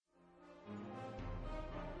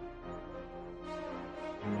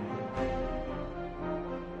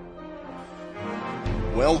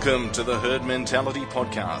Welcome to the Herd Mentality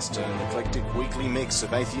Podcast, an eclectic weekly mix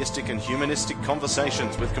of atheistic and humanistic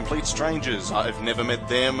conversations with complete strangers. I've never met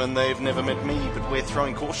them and they've never met me, but we're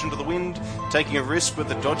throwing caution to the wind, taking a risk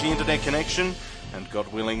with a dodgy internet connection, and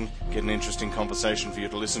God willing, get an interesting conversation for you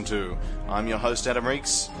to listen to. I'm your host, Adam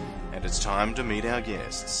Reeks, and it's time to meet our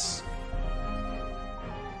guests.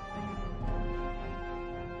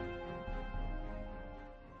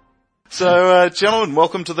 So, gentlemen,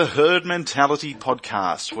 welcome to the Herd Mentality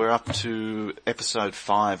Podcast. We're up to episode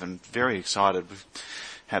 5 and very excited. We've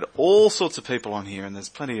had all sorts of people on here and there's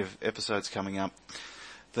plenty of episodes coming up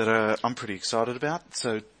that I'm pretty excited about.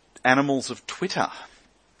 So, Animals of Twitter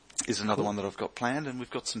is another one that I've got planned, and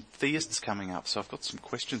we've got some theists coming up, so I've got some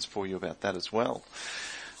questions for you about that as well.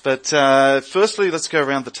 But firstly, let's go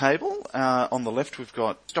around the table. On the left, we've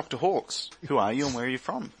got Dr. Hawkes. Who are you and where are you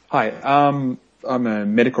from? Hi, I'm a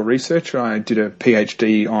medical researcher. I did a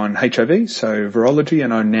PhD on HIV, so virology,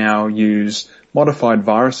 and I now use modified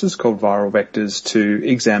viruses called viral vectors to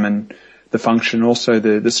examine the function, also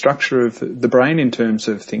the structure of the brain in terms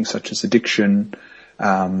of things such as addiction,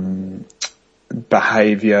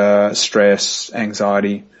 behavior, stress,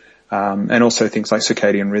 anxiety, and also things like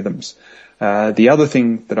circadian rhythms. The other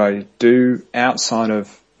thing that I do outside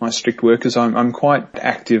of my strict work is I'm quite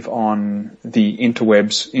active on the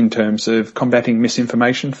interwebs in terms of combating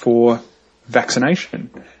misinformation for vaccination.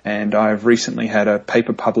 And I've recently had a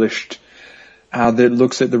paper published that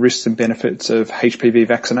looks at the risks and benefits of HPV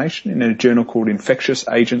vaccination in a journal called Infectious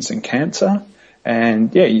Agents and Cancer.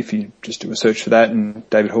 And yeah, if you just do a search for that and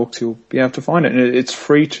David Hawkes, you'll be able to find it. And it's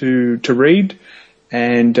free to read.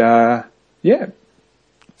 And yeah.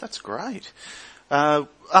 That's great.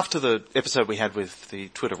 After the episode we had with the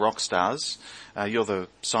Twitter rock stars, you're the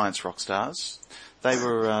science rock stars, there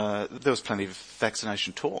was plenty of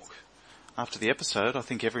vaccination talk. After the episode, I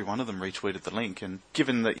think every one of them retweeted the link, and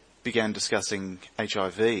given that you began discussing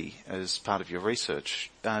HIV as part of your research,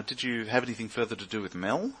 did you have anything further to do with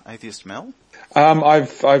Mel, Atheist Mel?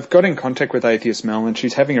 I've got in contact with Atheist Mel, and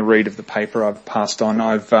she's having a read of the paper I've passed on.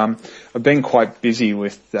 I've been quite busy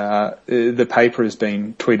with the paper has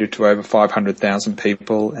been tweeted to over 500,000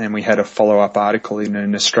 people, and we had a follow-up article in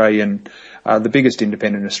an Australian, the biggest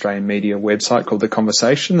independent Australian media website called The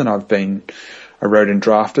Conversation that I wrote and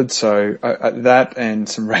drafted, so that and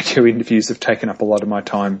some radio interviews have taken up a lot of my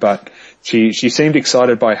time, but she seemed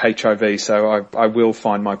excited by HIV, so I will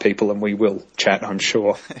find my people and we will chat, I'm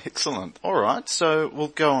sure. Excellent. Alright, so we'll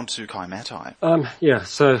go on to Kai Matai.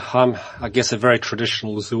 So I'm, I guess, a very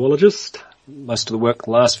traditional zoologist. Most of the work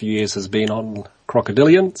the last few years has been on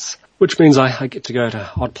crocodilians, which means I get to go to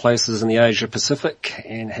odd places in the Asia Pacific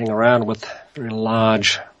and hang around with very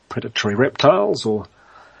large predatory reptiles, or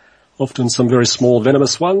often some very small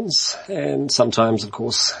venomous ones, and sometimes, of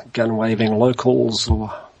course, gun-waving locals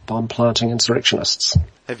or bomb-planting insurrectionists.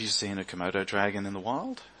 Have you seen a Komodo dragon in the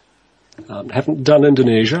wild? Haven't done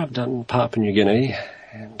Indonesia. I've done Papua New Guinea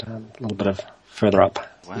and a little bit of further up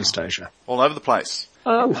East Asia. All over the place?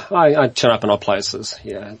 I turn up in odd places,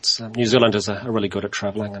 yeah. New Zealanders are really good at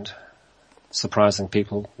travelling and surprising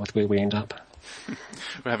people with where we end up.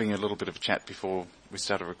 We're having a little bit of a chat before we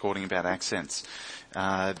started recording about accents.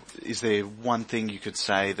 Is there one thing you could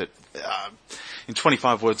say that, in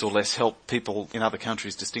 25 words or less, help people in other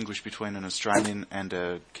countries distinguish between an Australian and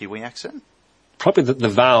a Kiwi accent? Probably the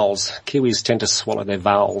vowels. Kiwis tend to swallow their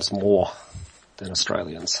vowels more than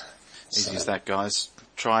Australians. Easy as that, guys.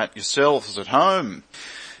 Try it yourselves at home.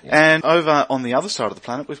 Yeah. And over on the other side of the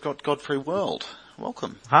planet, we've got Godfrey World.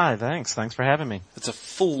 Welcome. Hi, thanks. Thanks for having me. It's a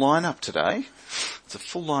full lineup today. It's a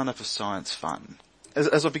full lineup of science fun.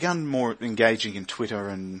 As I've begun more engaging in Twitter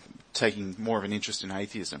and taking more of an interest in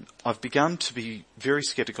atheism, I've begun to be very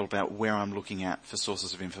sceptical about where I'm looking at for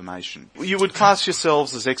sources of information. You would class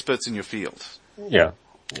yourselves as experts in your field. Yeah,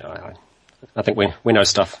 I think we know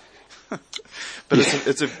stuff. But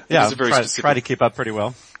it's a very specific... Try to keep up pretty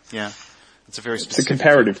well. Yeah. It's a very specific... It's a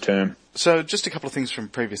comparative term. So just a couple of things from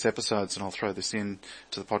previous episodes, and I'll throw this in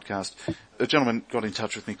to the podcast. A gentleman got in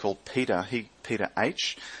touch with me called Peter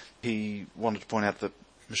H. He wanted to point out that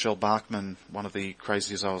Michelle Bachmann, one of the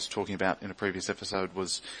crazies I was talking about in a previous episode,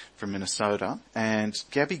 was from Minnesota. And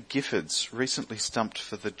Gabby Giffords recently stumped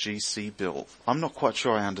for the GC bill. I'm not quite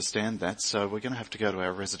sure I understand that, so we're going to have to go to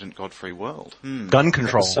our resident Godfrey World. Gun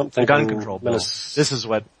control. The gun control bill. This is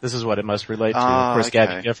what it must relate to. Of course, okay.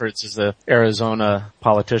 Gabby Giffords is the Arizona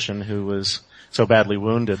politician who was so badly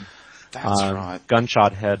wounded. That's right.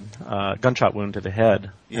 Gunshot wound to the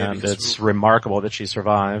head. Yeah, and it's remarkable that she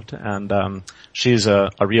survived. And she's a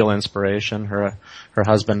real inspiration. Her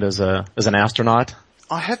husband is an astronaut.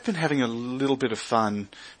 I have been having a little bit of fun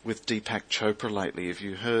with Deepak Chopra lately. Have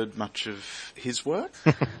you heard much of his work?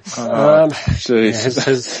 His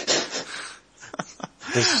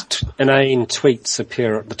inane tweets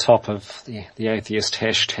appear at the top of the atheist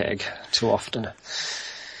hashtag too often.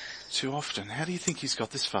 Too often? How do you think he's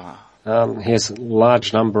got this far? He has a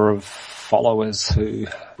large number of followers who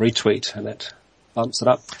retweet, and it bumps it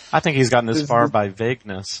up. I think he's gotten this far by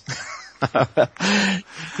vagueness.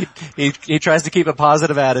 He tries to keep a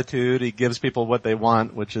positive attitude. He gives people what they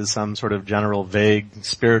want, which is some sort of general vague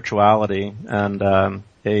spirituality. And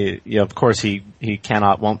of course, he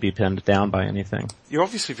won't be pinned down by anything. You're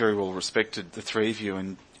obviously very well respected, the three of you,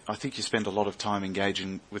 and I think you spend a lot of time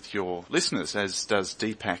engaging with your listeners, as does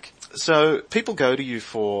Deepak. So people go to you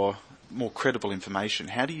for more credible information.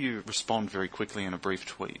 How do you respond very quickly in a brief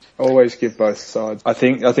tweet? Always give both sides. I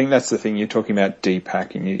think that's the thing. You're talking about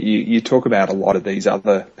Deepak, and you talk about a lot of these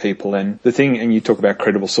other people, and you talk about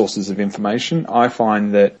credible sources of information. I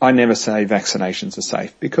find that I never say vaccinations are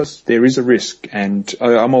safe, because there is a risk, and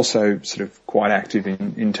I'm also sort of quite active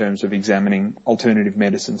in terms of examining alternative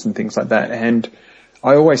medicines and things like that. And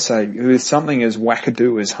I always say, with something as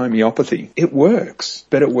wackadoo as homeopathy, it works,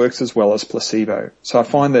 but it works as well as placebo. So I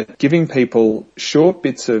find that giving people short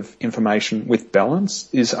bits of information with balance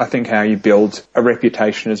is, I think, how you build a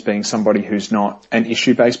reputation as being somebody who's not an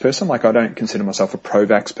issue-based person. Like, I don't consider myself a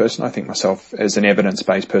pro-vax person. I think myself as an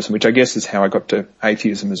evidence-based person, which I guess is how I got to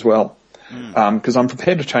atheism as well. Because I'm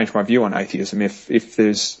prepared to change my view on atheism if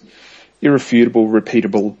there's irrefutable,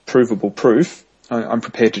 repeatable, provable proof. I'm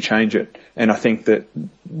prepared to change it. And I think that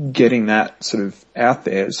getting that sort of out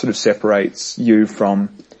there sort of separates you from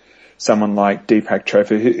someone like Deepak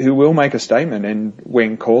Chopra, who will make a statement, and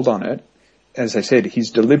when called on it, as I said,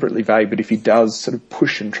 he's deliberately vague, but if he does sort of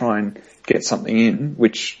push and try and get something in,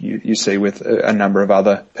 which you see with a number of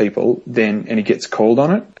other people, and he gets called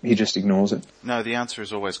on it, he just ignores it. No, the answer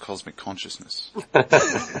is always cosmic consciousness.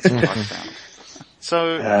 That's what I found.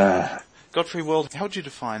 So, Godfrey World, how would you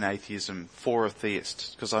define atheism for a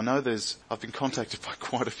theist? Because I know I've been contacted by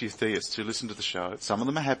quite a few theists who listen to the show. Some of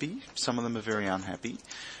them are happy, some of them are very unhappy.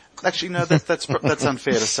 Actually, no, that's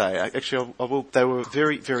unfair to say. Actually, they were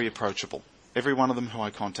very, very approachable. Every one of them who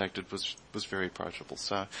I contacted was very approachable.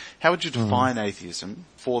 So how would you define atheism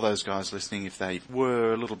for those guys listening if they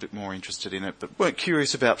were a little bit more interested in it but weren't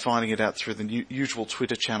curious about finding it out through the usual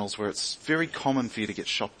Twitter channels where it's very common for you to get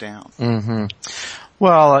shot down? Mm-hmm.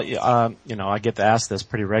 Well, I get to ask this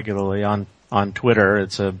pretty regularly on Twitter.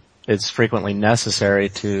 It's frequently necessary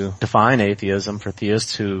to define atheism for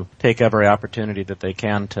theists who take every opportunity that they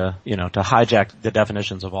can to hijack the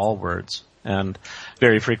definitions of all words. And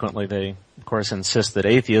very frequently they, of course, insist that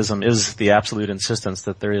atheism is the absolute insistence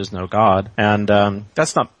that there is no God. And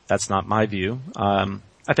that's not my view.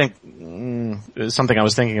 I think something I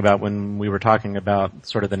was thinking about when we were talking about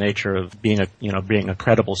sort of the nature of being a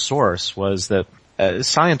credible source was that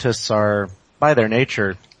scientists are, by their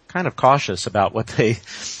nature, kind of cautious about what they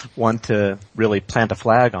want to really plant a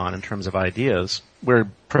flag on in terms of ideas.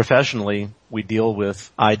 Professionally, we deal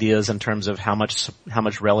with ideas in terms of how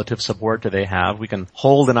much relative support do they have. We can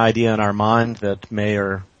hold an idea in our mind that may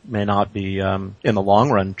or may not be in the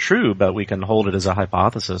long run true, but we can hold it as a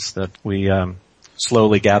hypothesis that we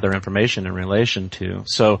slowly gather information in relation to.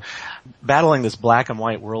 So battling this black and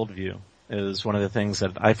white worldview is one of the things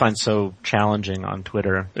that I find so challenging on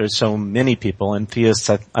Twitter. There's so many people, and theists,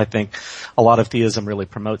 I think a lot of theism really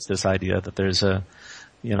promotes this idea that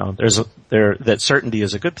that certainty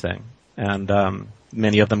is a good thing. And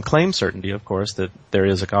many of them claim certainty, of course, that there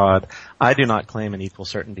is a God. I do not claim an equal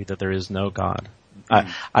certainty that there is no God.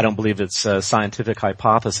 I don't believe it's a scientific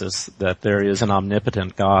hypothesis that there is an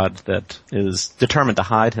omnipotent God that is determined to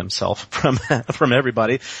hide himself from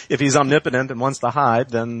everybody. If he's omnipotent and wants to hide,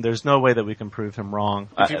 then there's no way that we can prove him wrong.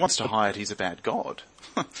 If he wants to hide, he's a bad God.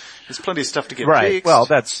 There's plenty of stuff to get right. fixed. Well,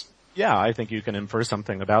 I think you can infer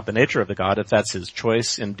something about the nature of the God if that's his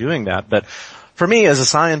choice in doing that. But for me, as a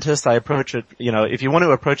scientist, I approach it, if you want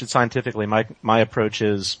to approach it scientifically, my approach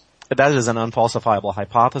is, that is an unfalsifiable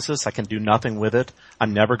hypothesis. I can do nothing with it.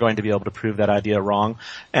 I'm never going to be able to prove that idea wrong.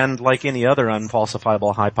 And like any other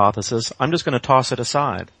unfalsifiable hypothesis, I'm just going to toss it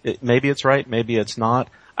aside. Maybe it's right, maybe it's not.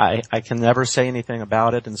 I can never say anything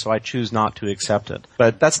about it, and so I choose not to accept it.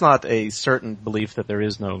 But that's not a certain belief that there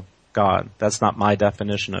is no God. That's not my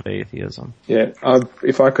definition of atheism. Yeah,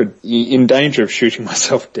 if I could, in danger of shooting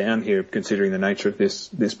myself down here, considering the nature of this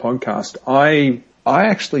podcast, I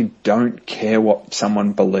actually don't care what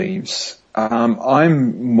someone believes.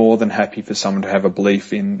 I'm more than happy for someone to have a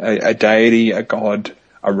belief in a deity, a God,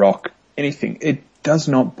 a rock, anything. It does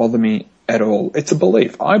not bother me at all. It's a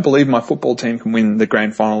belief. I believe my football team can win the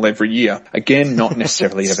grand final every year. Again, not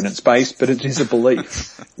necessarily evidence-based, but it is a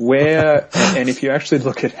belief. And if you actually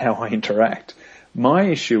look at how I interact, my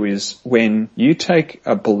issue is when you take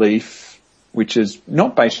a belief which is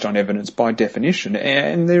not based on evidence by definition,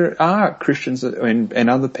 and there are Christians and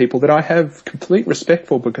other people that I have complete respect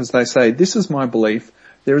for because they say, this is my belief,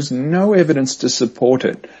 there is no evidence to support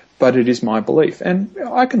it, but it is my belief. And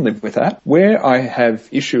I can live with that. Where I have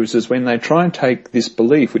issues is when they try and take this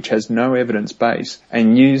belief, which has no evidence base,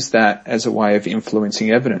 and use that as a way of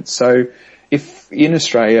influencing evidence. So if in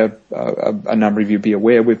Australia, a number of you be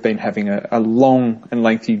aware, we've been having a long and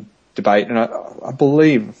lengthy debate, and I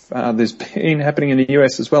believe there's been happening in the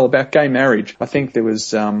US as well about gay marriage. I think there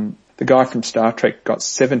was the guy from Star Trek got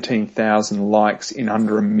 17,000 likes in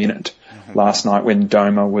under a minute last night when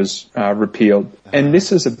DOMA was repealed. And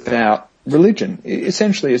this is about religion.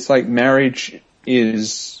 Essentially, it's like marriage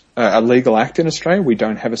is a legal act in Australia. We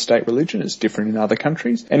don't have a state religion. It's different in other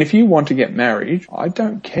countries. And if you want to get married, I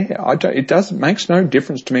don't care. It makes no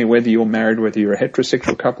difference to me whether you're married, whether you're a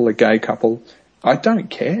heterosexual couple, a gay couple. I don't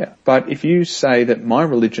care. But if you say that my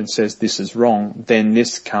religion says this is wrong, then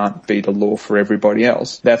this can't be the law for everybody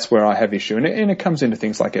else. That's where I have issue. And it comes into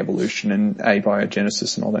things like evolution and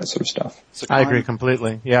abiogenesis and all that sort of stuff. I agree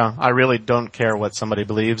completely. Yeah. I really don't care what somebody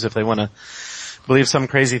believes. If they want to believe some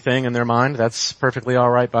crazy thing in their mind, that's perfectly all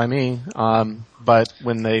right by me. But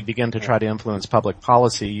when they begin to try to influence public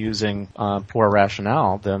policy using poor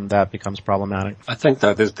rationale, then that becomes problematic. I think,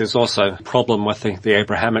 though, there's also a problem with the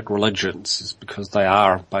Abrahamic religions, is because they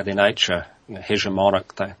are, by their nature,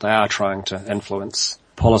 hegemonic. They are trying to influence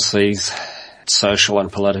policies at social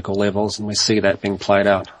and political levels, and we see that being played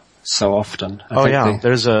out so often.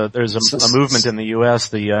 There's a movement in the U.S.,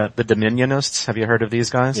 the Dominionists. Have you heard of these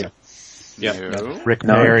guys? Yeah. Yeah. Rick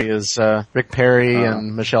Perry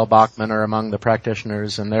and Michelle Bachmann are among the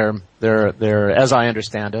practitioners, and they're as I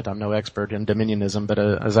understand it, I'm no expert in dominionism, but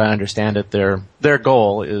as I understand it, their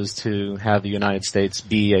goal is to have the United States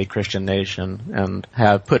be a Christian nation and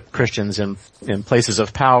have put Christians in places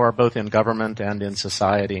of power, both in government and in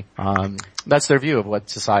society. That's their view of what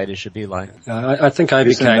society should be like. I think I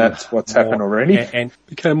became that's what's happened already. And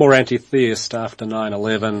became more anti-theist after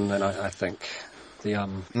 9/11, and I think the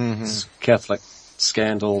Catholic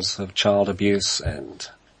scandals of child abuse and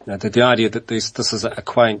the idea that this is a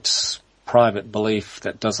quaint private belief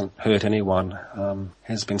that doesn't hurt anyone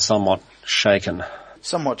has been somewhat shaken.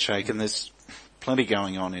 There's plenty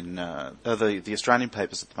going on in the Australian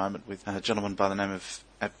papers at the moment with a gentleman by the name of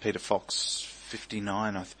Peter Fox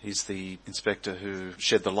 59. He's the inspector who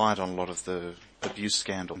shed the light on a lot of the abuse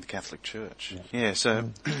scandal in the Catholic Church. Yeah, so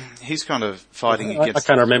he's kind of fighting against...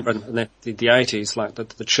 I kind of remember in the 80s, like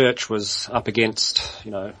the Church was up against,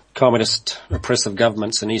 communist oppressive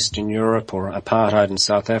governments in Eastern Europe or apartheid in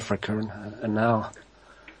South Africa, and now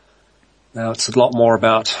it's a lot more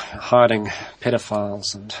about hiding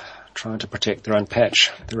pedophiles and trying to protect their own patch,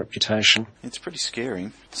 their reputation. It's pretty scary.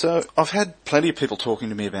 So I've had plenty of people talking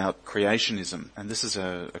to me about creationism, and this is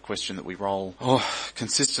a question that we roll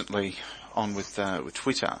consistently on with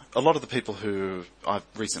Twitter. A lot of the people who I've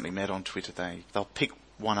recently met on Twitter, they'll pick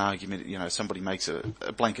one argument, somebody makes a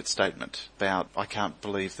blanket statement about, I can't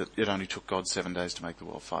believe that it only took God 7 days to make the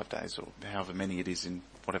world, 5 days, or however many it is in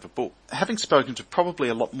whatever book. Having spoken to probably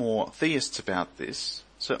a lot more theists about this,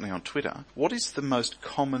 certainly on Twitter, what is the most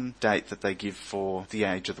common date that they give for the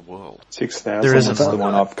age of the world? 6,000. There isn't the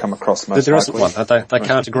one I've come across most There isn't one. They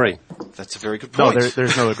can't agree. That's a very good point. No,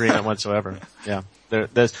 there's no agreement whatsoever. Yeah.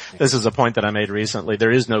 This is a point that I made recently.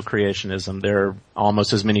 There is no creationism. There are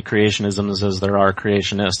almost as many creationisms as there are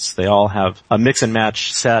creationists. They all have a mix and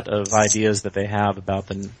match set of ideas that they have about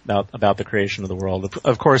the creation of the world.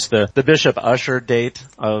 Of course, the Bishop Ussher date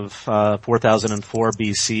of 4004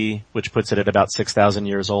 BC, which puts it at about 6,000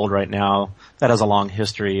 years old right now, that has a long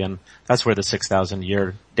history, and that's where the 6,000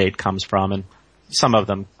 year date comes from. And some of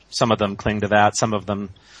them cling to that. Some of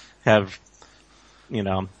them have,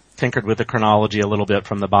 tinkered with the chronology a little bit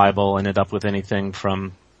from the Bible and ended up with anything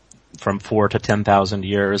from 4 to 10,000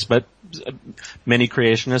 years, but many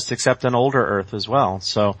creationists accept an older Earth as well.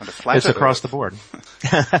 So it's across the board.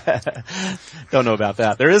 Don't know about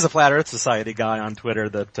that. There is a Flat Earth Society guy on Twitter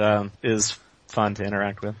that is fun to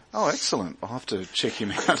interact with. Oh, excellent. I'll have to check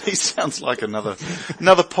him out. He sounds like another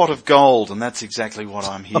pot of gold, and that's exactly what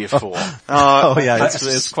I'm here for. Yeah,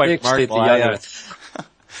 it's quite remarkable.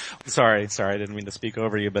 Sorry, I didn't mean to speak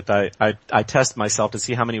over you, but I test myself to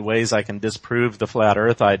see how many ways I can disprove the flat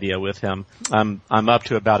earth idea with him. I'm up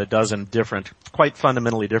to about a dozen different, quite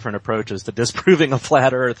fundamentally different approaches to disproving a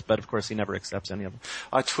flat earth, but of course he never accepts any of them.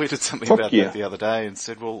 I tweeted something about that the other day and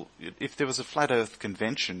said, well, if there was a flat earth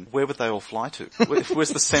convention, where would they all fly to? Where's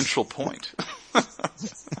the central point?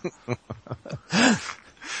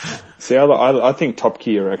 See, I think Top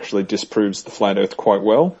Gear actually disproves the flat earth quite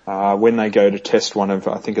well. When they go to test one of,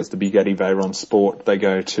 I think it's the Bugatti Veyron Sport, they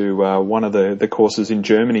go to one of the courses in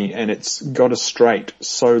Germany, and it's got a straight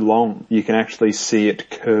so long you can actually see it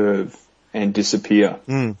curve and disappear.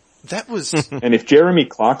 That was... And if Jeremy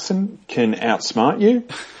Clarkson can outsmart you,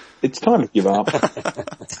 it's time to give up.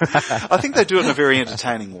 I think they do it in a very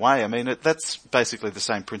entertaining way. I mean, that's basically the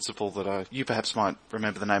same principle that you perhaps might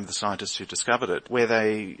remember the name of the scientist who discovered it, where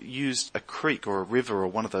they used a creek or a river or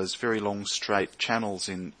one of those very long straight channels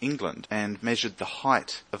in England and measured the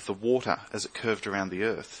height of the water as it curved around the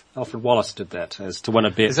Earth. Alfred Wallace did that as to win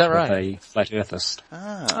a bet Is that right? with a flat earthist.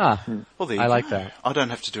 Well, there you I go. like that. I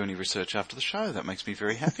don't have to do any research after the show. That makes me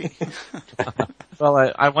very happy.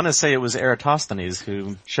 Well, I want to say it was Eratosthenes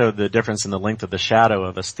who showed the difference in the length of the shadow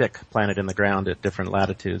of a stick planted in the ground at different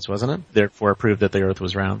latitudes, wasn't it? Therefore proved that the Earth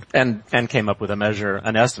was round. And came up with an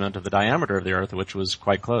estimate of the diameter of the Earth, which was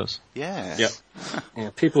quite close. Yeah. Yep. Yeah,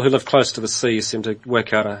 people who live close to the sea seem to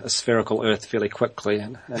work out a spherical Earth fairly quickly,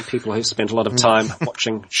 and people who spent a lot of time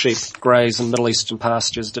watching sheep graze in Middle Eastern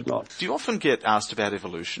pastures did not. Do you often get asked about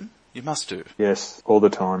evolution? You must do. Yes, all the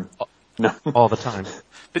time. No. All the time.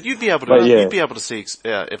 But you'd be able to see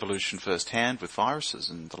evolution firsthand with viruses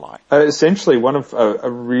and the like. Essentially, one of a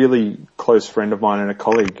really close friend of mine and a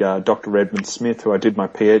colleague, Dr. Redmond Smith, who I did my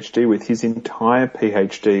PhD with, his entire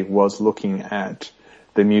PhD was looking at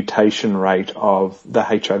the mutation rate of the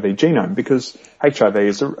HIV genome, because HIV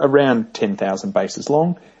is around 10,000 bases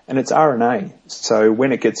long, and it's RNA. So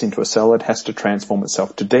when it gets into a cell, it has to transform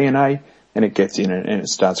itself to DNA, and it gets in and it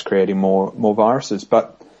starts creating more viruses.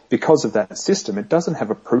 But because of that system, it doesn't have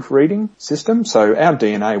a proofreading system. So our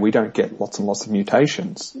DNA, we don't get lots and lots of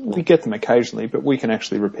mutations. We get them occasionally, but we can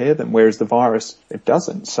actually repair them, whereas the virus, it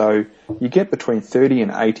doesn't. So you get between 30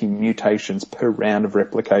 and 80 mutations per round of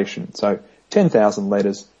replication. So 10,000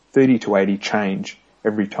 letters, 30 to 80 change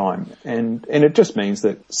every time. And it just means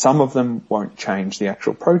that some of them won't change the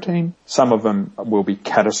actual protein. Some of them will be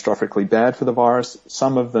catastrophically bad for the virus.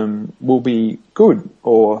 Some of them will be good,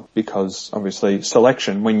 or because obviously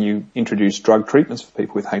selection, when you introduce drug treatments for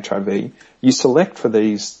people with HIV, you select for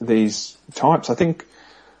these types. I think,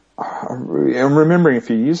 I'm remembering a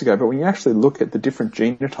few years ago, but when you actually look at the different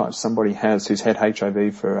genotypes somebody has who's had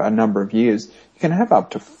HIV for a number of years, you can have up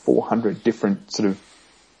to 400 different sort of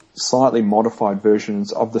slightly modified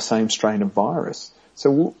versions of the same strain of virus.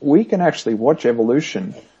 So we can actually watch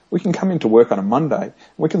evolution. We can come into work on a Monday.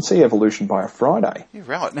 We can see evolution by a Friday. Yeah,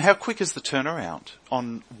 right. And how quick is the turnaround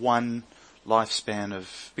on one lifespan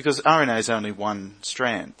of... Because RNA is only one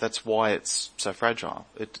strand. That's why it's so fragile.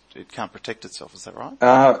 It can't protect itself. Is that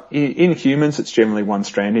right? In humans, it's generally one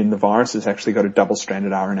strand. In the virus, it's actually got a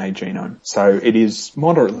double-stranded RNA genome. So it is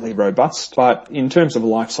moderately robust. But in terms of the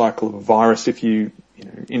life cycle of a virus, if you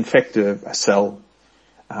infect a cell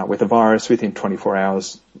with a virus within 24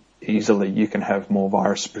 hours, easily you can have more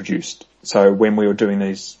virus produced. So when we were doing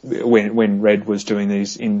these, when Red was doing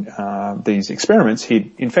these these experiments,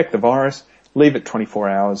 he'd infect the virus, leave it 24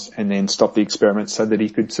 hours, and then stop the experiment so that he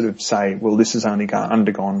could sort of say, well, this has only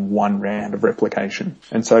undergone one round of replication.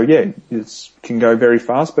 And so, yeah, it can go very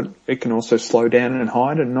fast, but it can also slow down and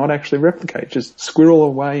hide and not actually replicate, just squirrel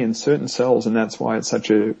away in certain cells, and that's why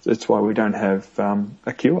that's why we don't have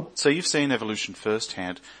a cure. So you've seen evolution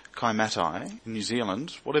firsthand. Kai Matai in New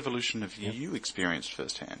Zealand, what evolution have you experienced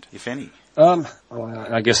firsthand, if any? Well,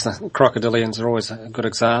 I guess the crocodilians are always a good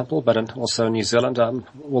example, but also in New Zealand,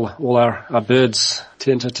 all our birds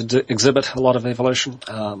tend to exhibit a lot of evolution.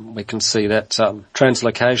 We can see that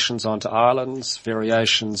translocations onto islands,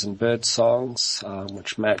 variations in bird songs,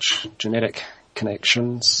 which match genetic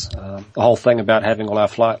connections. The whole thing about having all our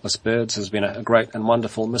flightless birds has been a great and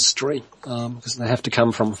wonderful mystery, because they have to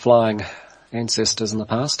come from flying ancestors in the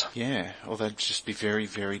past. Yeah, or they'd just be very,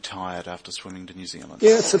 very tired after swimming to New Zealand.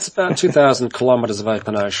 Yeah, it's about 2,000 kilometres of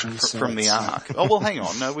open ocean. From the Ark. Oh, well, hang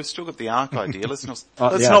on. No, we've still got the Ark idea. Let's not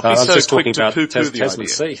be so quick to poo-poo the Tasman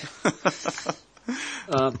idea.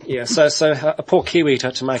 Sea. So a poor Kiwi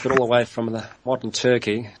to make it all the way from the modern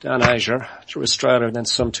Turkey down Asia through Australia and then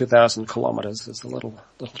swim 2,000 kilometres is a little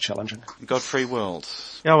challenging. God-free world.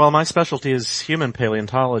 Yeah, well, my specialty is human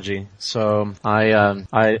paleontology, so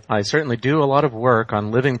I certainly do a lot of work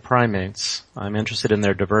on living primates. I'm interested in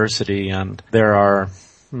their diversity, and there are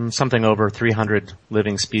something over 300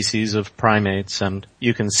 living species of primates, and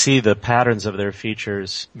you can see the patterns of their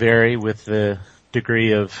features vary with the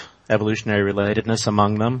degree of evolutionary relatedness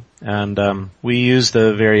among them, and we use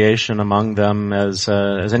the variation among them as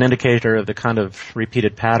an indicator of the kind of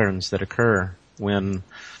repeated patterns that occur when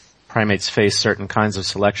primates face certain kinds of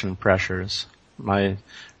selection pressures. My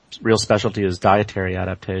real specialty is dietary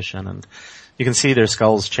adaptation, and you can see their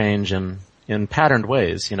skulls change in patterned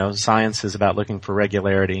ways. Science is about looking for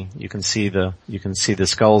regularity. You can see the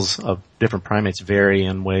skulls of different primates vary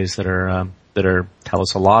in ways that tell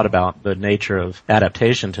us a lot about the nature of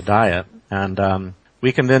adaptation to diet. And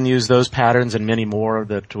we can then use those patterns and many more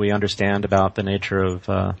that we understand about the nature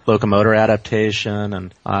of locomotor adaptation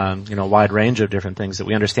and a wide range of different things that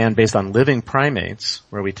we understand based on living primates,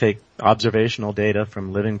 where we take observational data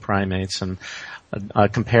from living primates and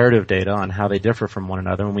comparative data on how they differ from one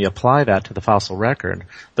another, and we apply that to the fossil record.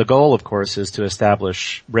 The goal, of course, is to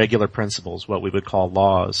establish regular principles, what we would call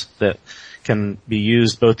laws, that can be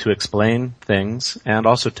used both to explain things and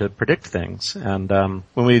also to predict things. And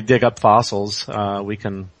when we dig up fossils, we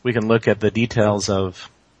can look at the details of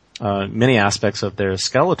many aspects of their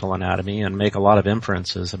skeletal anatomy and make a lot of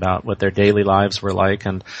inferences about what their daily lives were like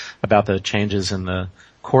and about the changes in the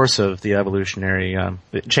course of the evolutionary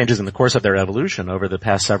changes in the course of their evolution over the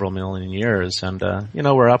past several million years. And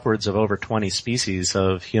we're upwards of over 20 species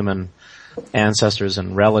of human ancestors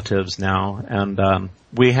and relatives now, and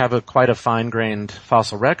we have quite a fine-grained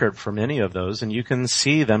fossil record for many of those, and you can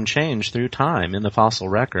see them change through time in the fossil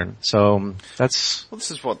record. So this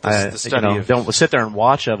is what the study of... Don't sit there and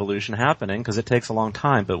watch evolution happening, because it takes a long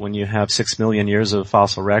time, but when you have 6 million years of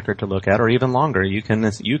fossil record to look at, or even longer, you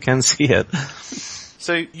can see it.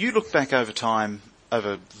 So you look back over time,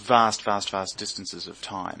 over vast distances of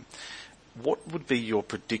time. What would be your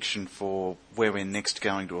prediction for where we're next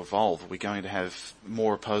going to evolve? Are we going to have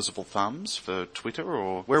more opposable thumbs for Twitter,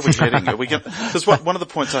 or where are we heading? Because one of the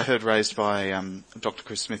points I heard raised by Dr.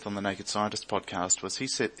 Chris Smith on the Naked Scientist podcast was he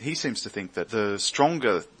seems to think that the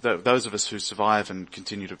stronger, those of us who survive and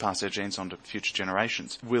continue to pass our genes on to future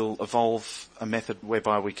generations, will evolve a method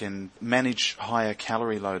whereby we can manage higher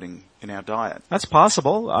calorie loading in our diet. That's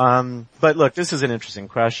possible. But look, this is an interesting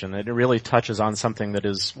question. It really touches on something that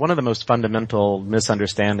is one of the most fundamental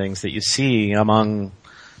misunderstandings that you see among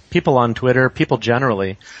people on Twitter, people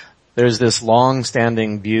generally. There's this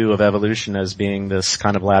long-standing view of evolution as being this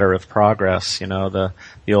kind of ladder of progress, the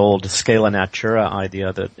old scala natura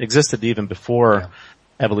idea that existed even before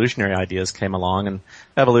evolutionary ideas came along, and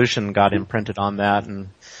evolution got imprinted on that, and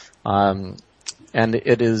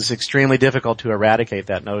it is extremely difficult to eradicate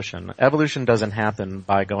that notion. Evolution doesn't happen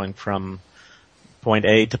by going from point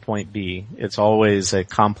A to point B. It's always a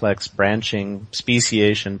complex branching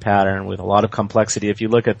speciation pattern with a lot of complexity. If you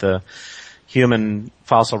look at the human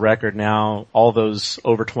fossil record now, all those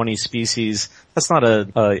over 20 species, that's not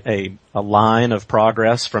a line of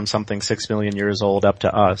progress from something 6 million years old up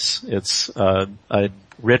to us. It's a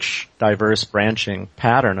rich, diverse branching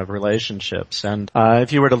pattern of relationships. And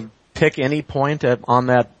if you were to pick any point on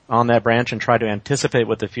that branch and try to anticipate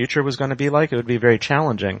what the future was going to be like, it would be very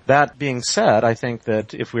challenging. That being said, I think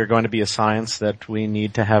that if we're going to be a science, that we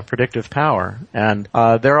need to have predictive power. And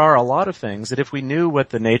there are a lot of things that if we knew what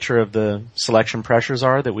the nature of the selection pressures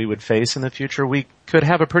are that we would face in the future, we could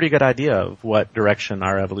have a pretty good idea of what direction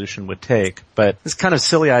our evolution would take. But this kind of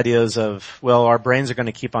silly ideas of, well, our brains are going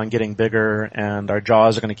to keep on getting bigger and our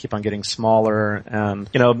jaws are going to keep on getting smaller. And,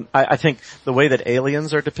 I think the way that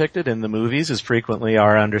aliens are depicted in the movies is frequently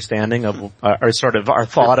our understanding of, or sort of our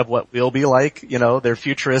thought of what we'll be like. They're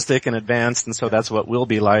futuristic and advanced, and so that's what we'll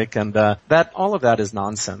be like. And all of that is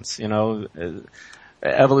nonsense.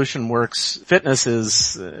 Evolution works.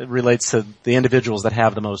 Fitness relates to the individuals that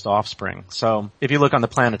have the most offspring. So if you look on the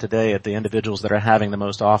planet today at the individuals that are having the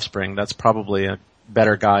most offspring, that's probably a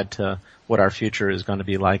better guide to what our future is going to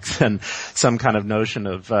be like than some kind of notion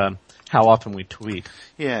of how often we tweet.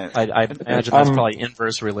 Yeah. I imagine that's probably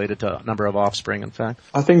inverse related to number of offspring, in fact.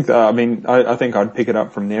 I think, I think I'd pick it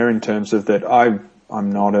up from there in terms of that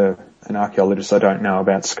I'm not an archaeologist. I don't know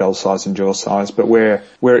about skull size and jaw size, but where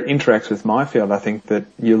it interacts with my field, I think that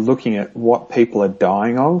you're looking at what people are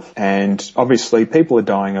dying of, and obviously people are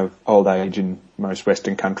dying of old age in most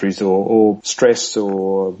Western countries, or stress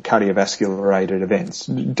or cardiovascular related events,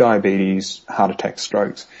 diabetes, heart attacks,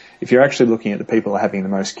 strokes. If you're actually looking at the people who are having the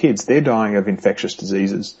most kids, they're dying of infectious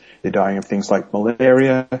diseases. They're dying of things like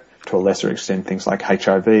malaria, to a lesser extent things like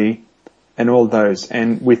HIV, and all those.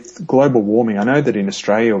 And with global warming, I know that in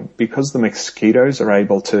Australia, because the mosquitoes are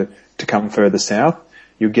able to come further south,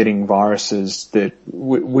 you're getting viruses that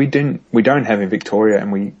we don't have in Victoria,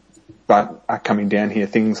 and but are coming down here.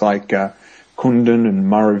 Things like Kundan and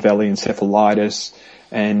Murray Valley encephalitis,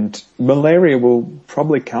 and malaria will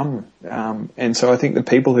probably come. And so I think the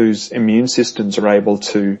people whose immune systems are able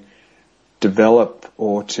to develop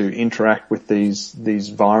or to interact with these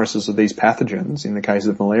viruses or these pathogens, in the case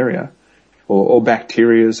of malaria, or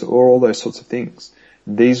bacterias, or all those sorts of things,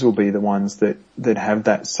 these will be the ones that have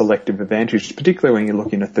that selective advantage, particularly when you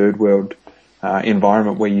look in a third world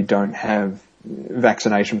environment where you don't have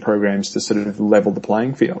vaccination programs to sort of level the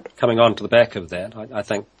playing field. Coming on to the back of that, I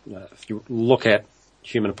think if you look at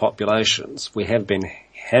human populations, we have been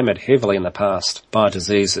hammered heavily in the past by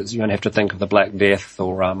diseases. You don't have to think of the Black Death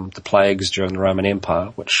or the plagues during the Roman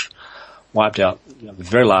Empire, which wiped out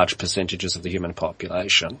very large percentages of the human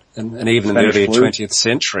population. And even in the early 20th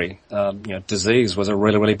century, disease was a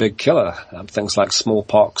really, really big killer. Things like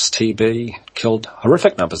smallpox, TB killed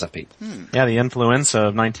horrific numbers of people. Yeah, the influenza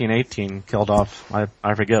of 1918 killed off,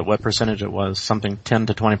 I forget what percentage it was, something 10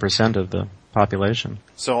 to 20% of the population.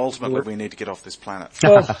 So ultimately we need to get off this planet.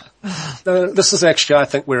 Well, this is actually, I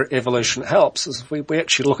think, where evolution helps, is we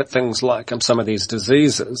actually look at things like some of these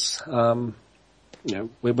diseases.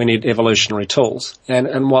 We need evolutionary tools.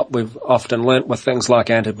 And what we've often learnt with things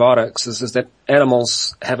like antibiotics is that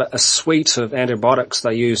animals have a suite of antibiotics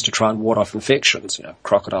they use to try and ward off infections.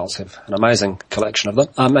 Crocodiles have an amazing collection of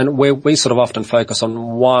them. And we sort of often focus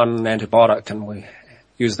on one antibiotic, and we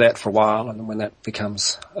use that for a while, and when that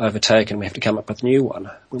becomes overtaken, we have to come up with a new one.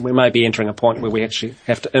 We may be entering a point where we actually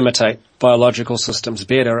have to imitate biological systems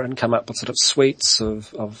better and come up with sort of suites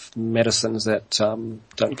of medicines that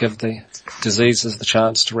don't give the diseases the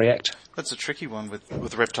chance to react. That's a tricky one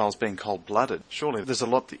with reptiles being cold-blooded. Surely there's a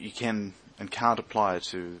lot that you can and can't apply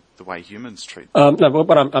to the way humans treat them. No,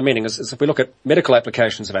 what I'm meaning is if we look at medical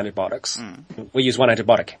applications of antibiotics, we use one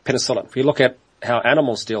antibiotic, penicillin. If you look at how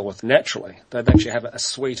animals deal with naturally, they actually have a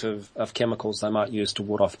suite of chemicals they might use to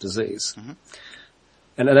ward off disease. Mm-hmm.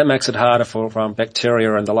 And that makes it harder for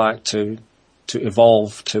bacteria and the like to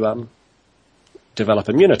evolve to develop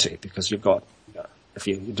immunity, because you've got, if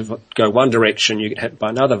you go one direction, you get hit by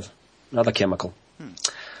another chemical.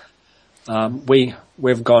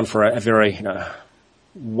 We've gone for a very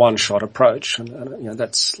one-shot approach, and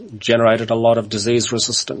that's generated a lot of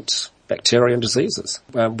disease-resistant bacteria and diseases.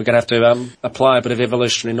 We're going to have to apply a bit of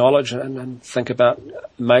evolutionary knowledge and think about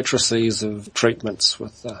matrices of treatments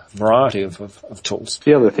with a variety of tools.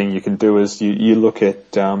 The other thing you can do is you look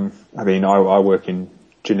at, I work in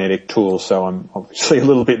genetic tools, so I'm obviously a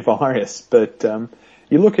little bit biased, but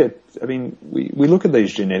you look at, we look at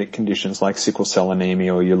these genetic conditions like sickle cell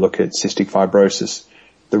anemia, or you look at cystic fibrosis.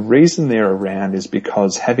 The reason they're around is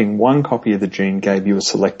because having one copy of the gene gave you a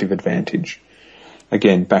selective advantage.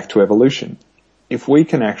 Again, back to evolution. If we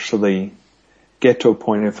can actually get to a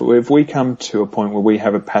point, if we come to a point where we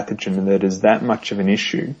have a pathogen that is that much of an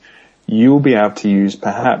issue, you'll be able to use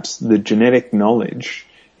perhaps the genetic knowledge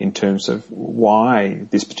in terms of why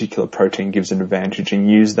this particular protein gives an advantage, and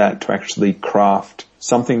use that to actually craft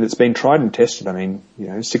something that's been tried and tested.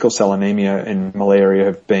 Sickle cell anemia and malaria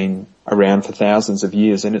have been around for thousands of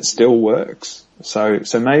years, and it still works. So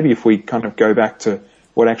maybe if we kind of go back to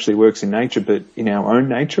what actually works in nature, but in our own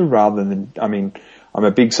nature, rather than, I'm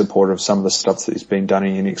a big supporter of some of the stuff that's been done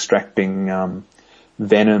in extracting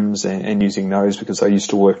venoms and using those, because I used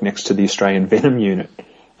to work next to the Australian Venom Unit,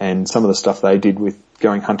 and some of the stuff they did with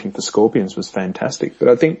going hunting for scorpions was fantastic. But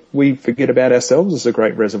I think we forget about ourselves as a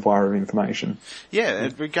great reservoir of information. Yeah,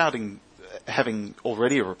 and regarding having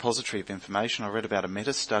already a repository of information, I read about a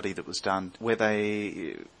meta-study that was done where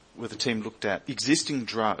the team looked at existing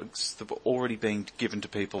drugs that were already being given to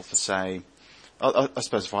people for, say, I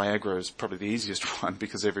suppose Viagra is probably the easiest one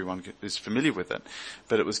because everyone is familiar with it,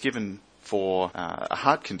 but it was given for a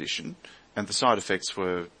heart condition, and the side effects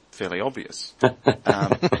were fairly obvious.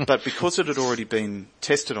 But because it had already been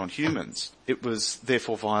tested on humans, it was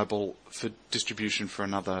therefore viable for distribution for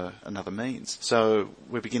another means. So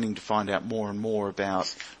we're beginning to find out more and more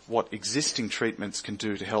about what existing treatments can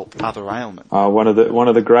do to help other ailments. One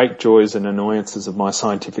of the great joys and annoyances of my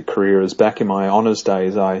scientific career is back in my honours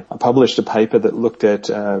days, I published a paper that looked at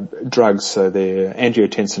drugs, so they're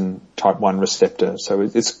angiotensin type 1 receptor. So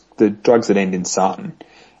it's the drugs that end in sartan.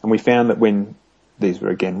 And we found that when these were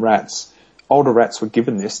again rats, older rats were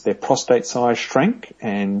given this, their prostate size shrank,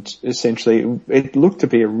 and essentially it looked to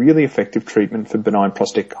be a really effective treatment for benign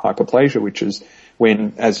prostatic hyperplasia, which is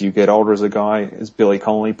when, as you get older as a guy, as Billy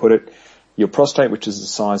Connolly put it, your prostate, which is the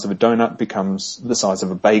size of a donut, becomes the size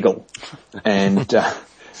of a bagel. And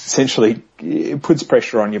essentially it puts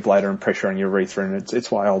pressure on your bladder and pressure on your urethra, and it's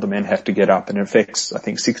why older men have to get up, and it affects, I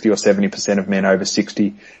think, 60 or 70% of men over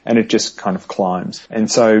 60, and it just kind of climbs. And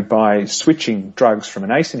so by switching drugs from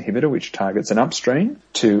an ACE inhibitor, which targets an upstream,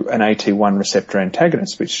 to an AT1 receptor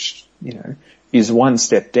antagonist, which, is one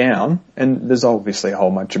step down, and there's obviously a whole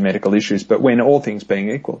bunch of medical issues, but when all things being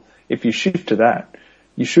equal, if you shift to that,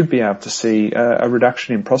 you should be able to see a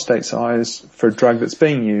reduction in prostate size for a drug that's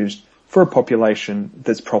being used for a population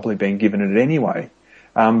that's probably been given it anyway.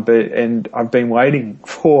 And I've been waiting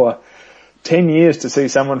for 10 years to see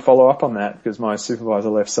someone follow up on that because my supervisor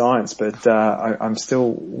left science, but I'm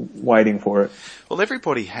still waiting for it. Well,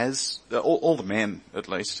 everybody has, all the men at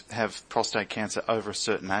least, have prostate cancer over a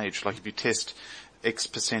certain age. Like if you test X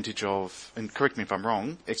percentage of, and correct me if I'm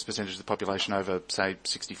wrong, X percentage of the population over, say,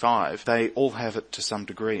 65, they all have it to some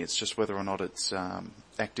degree. It's just whether or not it's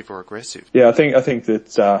active or aggressive. Yeah, I think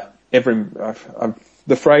that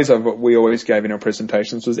the phrase we always gave in our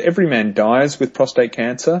presentations was every man dies with prostate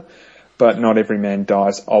cancer, but not every man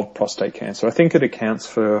dies of prostate cancer. I think it accounts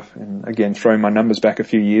for, and again, throwing my numbers back a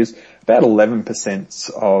few years, about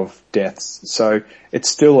 11% of deaths. So it's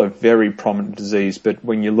still a very prominent disease, but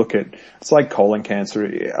when you look at, it's like colon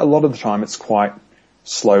cancer, a lot of the time it's quite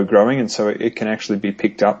slow growing, and so it can actually be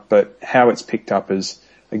picked up, but how it's picked up is,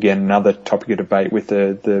 again, another topic of debate with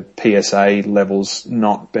the PSA levels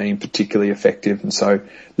not being particularly effective. And so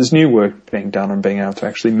there's new work being done on being able to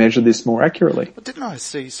actually measure this more accurately. But didn't I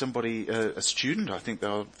see somebody, a student, I think they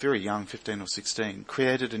were very young, 15 or 16,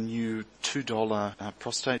 created a new $2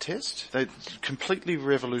 prostate test? They completely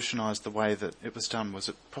revolutionized the way that it was done. Was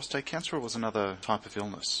it prostate cancer or was it another type of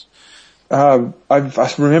illness? I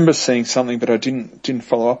remember seeing something, but I didn't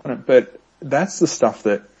follow up on it. But that's the stuff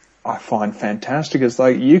that I find fantastic. Is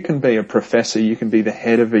like you can be a professor, you can be the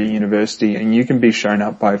head of a university, and you can be shown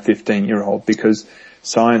up by a 15-year-old because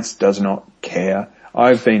science does not care.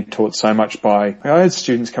 I've been taught so much I had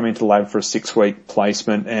students come into the lab for a 6-week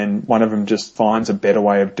placement, and one of them just finds a better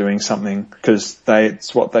way of doing something because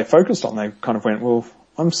it's what they focused on. They kind of went, well,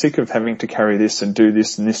 I'm sick of having to carry this and do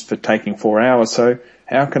this and this for taking 4 hours, so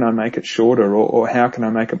how can I make it shorter or how can I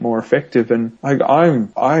make it more effective? And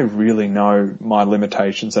I really know my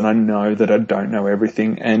limitations, and I know that I don't know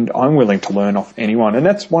everything, and I'm willing to learn off anyone. And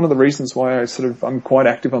that's one of the reasons why I'm quite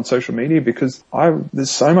active on social media, because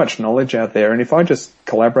there's so much knowledge out there, and if I just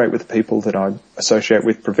collaborate with people that I associate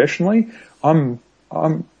with professionally, I'm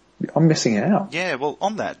missing out. Yeah, well,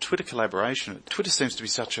 on that, Twitter collaboration, Twitter seems to be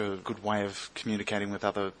such a good way of communicating with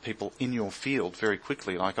other people in your field very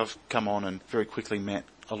quickly. Like, I've come on and very quickly met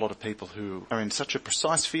a lot of people who are in such a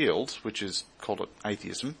precise field, which is, call it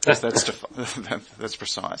atheism, because that's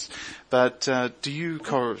precise. But do you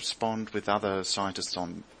correspond with other scientists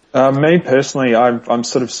on... Me personally,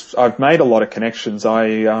 I've made a lot of connections.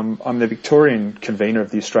 I'm the Victorian convener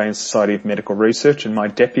of the Australian Society of Medical Research, and my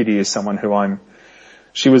deputy is someone who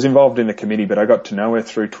she was involved in the committee, but I got to know her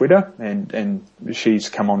through Twitter, and she's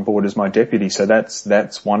come on board as my deputy. So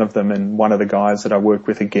that's one of them, and one of the guys that I work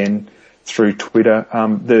with again through Twitter.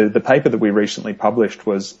 The paper that we recently published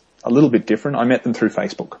was a little bit different. I met them through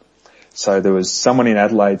Facebook. So there was someone in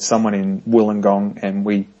Adelaide, someone in Wollongong, and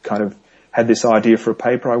we kind of had this idea for a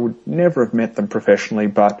paper. I would never have met them professionally,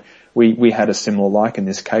 but we had a similar like, in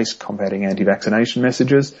this case, combating anti-vaccination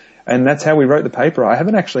messages, and that's how we wrote the paper. I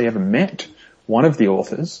haven't actually ever met one of the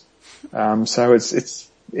authors. So it's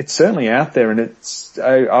certainly out there, and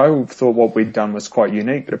I thought what we'd done was quite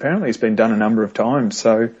unique, but apparently it's been done a number of times.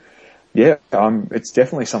 So yeah, it's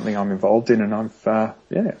definitely something I'm involved in, and I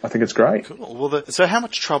think it's great. Cool. Well, so how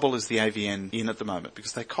much trouble is the AVN in at the moment?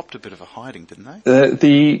 Because they copped a bit of a hiding, didn't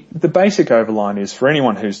they? The basic overline is, for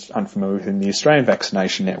anyone who's unfamiliar with the Australian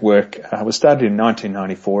Vaccination Network, was started in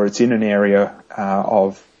 1994. It's in an area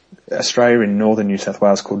of Australia in northern New South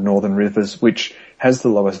Wales called Northern Rivers, which has the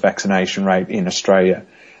lowest vaccination rate in Australia.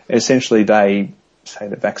 Essentially, they say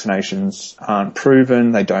that vaccinations aren't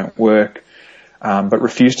proven, they don't work, but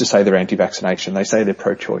refuse to say they're anti-vaccination. They say they're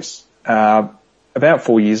pro-choice. About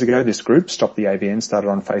 4 years ago, this group, Stop the AVN, started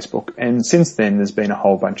on Facebook, and since then there's been a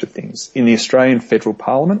whole bunch of things. In the Australian Federal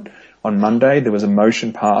Parliament, on Monday, there was a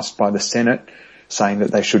motion passed by the Senate saying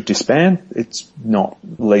that they should disband. It's not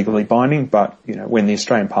legally binding, but, when the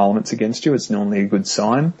Australian Parliament's against you, it's normally a good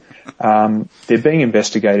sign. They're being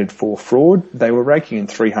investigated for fraud. They were raking in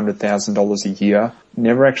 $300,000 a year,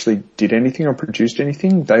 never actually did anything or produced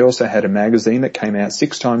anything. They also had a magazine that came out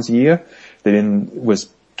 6 times a year that was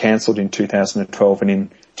cancelled in 2012, and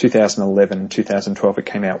in 2011 and 2012 it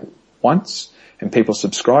came out once. and people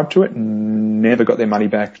subscribed to it, never got their money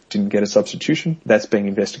back, didn't get a substitution. That's being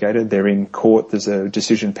investigated. They're in court. There's a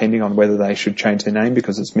decision pending on whether they should change their name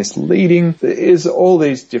because it's misleading. There's all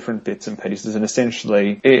these different bits and pieces, and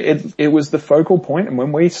essentially it was the focal point. And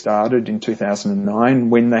when we started in 2009,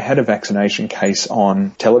 when they had a vaccination case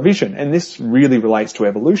on television, and this really relates to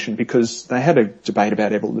evolution because they had a debate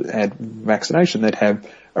about vaccination. They'd have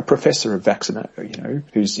a professor of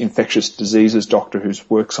who's infectious diseases doctor who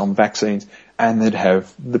works on vaccines, and they'd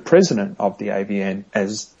have the president of the AVN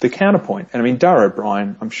as the counterpoint. And I mean, Dar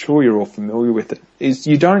O'Brien, I'm sure you're all familiar with it, is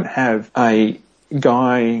you don't have a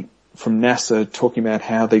guy from NASA talking about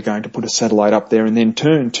how they're going to put a satellite up there and then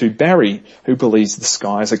turn to Barry, who believes the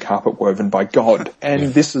skies are carpet woven by God.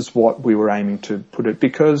 And this is what we were aiming to put it,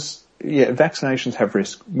 because vaccinations have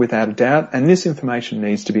risk without a doubt, and this information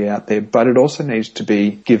needs to be out there, but it also needs to be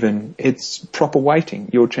given its proper weighting.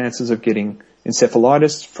 Your chances of getting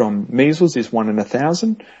encephalitis from measles is 1 in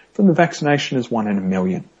 1,000. From the vaccination is 1 in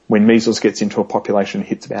 1,000,000. When measles gets into a population, it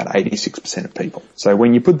hits about 86% of people. So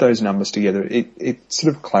when you put those numbers together, it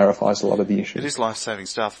sort of clarifies a lot of the issues. It is life-saving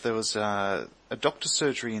stuff. There was a doctor's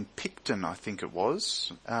surgery in Picton, I think it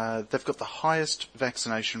was. They've got the highest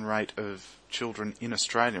vaccination rate of children in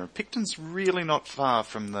Australia. And Picton's really not far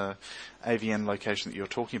from the AVN location that you're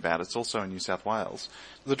talking about. It's also in New South Wales.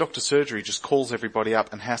 The doctor's surgery just calls everybody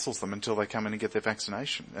up and hassles them until they come in and get their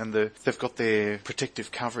vaccination. And they've got their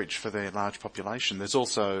protective coverage for their large population. There's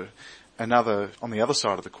also another, on the other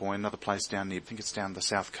side of the coin, another place down near, I think it's down the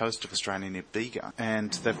south coast of Australia near Bega,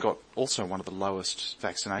 and they've got also one of the lowest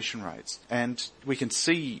vaccination rates. And we can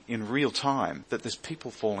see in real time that there's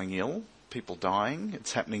people falling ill, people dying.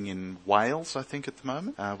 It's happening in Wales, I think, at the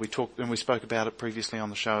moment. We spoke about it previously on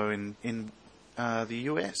the show in the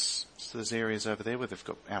US. So there's areas over there where they've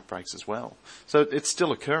got outbreaks as well. So it's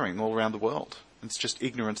still occurring all around the world. It's just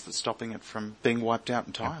ignorance that's stopping it from being wiped out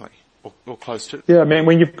entirely. Or close to. Yeah, I mean,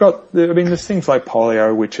 when you've got, there's things like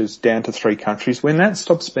polio, which is down to 3 countries. When that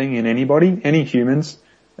stops being in anybody, any humans,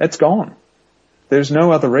 that's gone. There's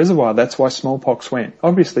no other reservoir. That's why smallpox went.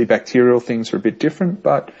 Obviously, bacterial things are a bit different,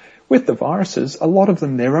 but with the viruses, a lot of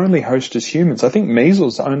them, their only host is humans. I think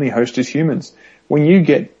measles only host is humans. When you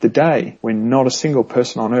get the day when not a single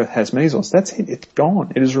person on Earth has measles, that's it. It's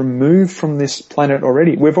gone. It is removed from this planet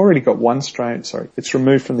already. We've already got one strain, it's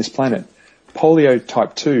removed from this planet. Polio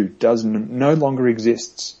type 2 no longer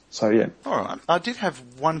exists. So yeah. Alright. I did have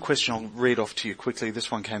one question I'll read off to you quickly.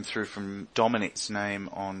 This one came through from Dominic's name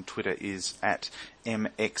on Twitter is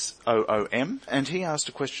 @MXOOM. And he asked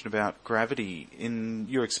a question about gravity. In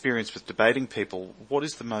your experience with debating people, what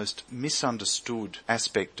is the most misunderstood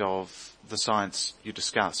aspect of the science you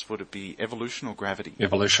discuss? Would it be evolution or gravity?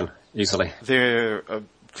 Evolution, easily. There are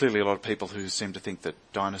clearly a lot of people who seem to think that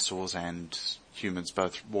dinosaurs and humans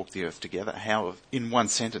both walk the earth together. How, in one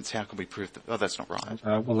sentence, how can we prove that? Oh, that's not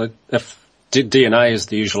right. Well, if DNA is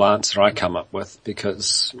the usual answer I come up with,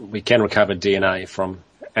 because we can recover DNA from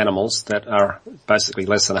animals that are basically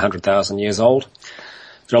less than 100,000 years old.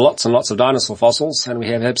 There are lots and lots of dinosaur fossils, and we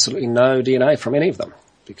have absolutely no DNA from any of them,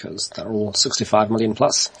 because they're all 65 million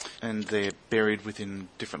plus. And they're buried within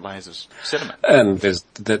different layers of sediment. And there's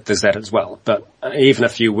that as well. But even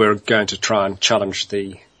if you were going to try and challenge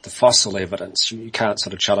the fossil evidence, you can't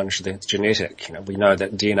sort of challenge the genetic. We know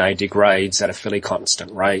that DNA degrades at a fairly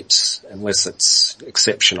constant rate. Unless it's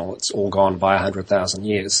exceptional, it's all gone by 100,000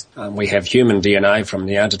 years. We have human DNA from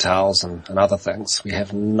Neanderthals and other things. We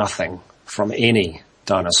have nothing from any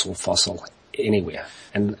dinosaur fossil anywhere.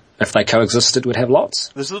 And if they coexisted, we'd have lots.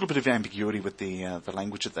 There's a little bit of ambiguity with the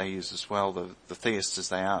language that they use as well, the theists as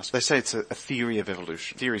they ask. They say it's a theory of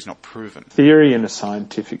evolution. Theory is not proven. Theory in a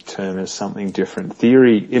scientific term is something different.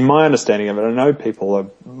 Theory, in my understanding of it, I know people are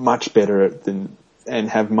much better at than and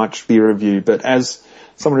have much clearer view, but as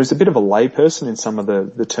someone who's a bit of a layperson in some of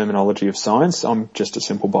the terminology of science, I'm just a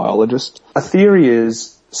simple biologist. A theory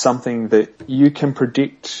is something that you can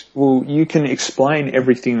predict, you can explain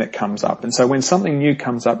everything that comes up. And so when something new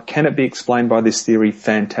comes up, can it be explained by this theory?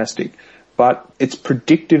 Fantastic. But its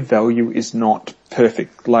predictive value is not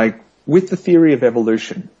perfect. Like with the theory of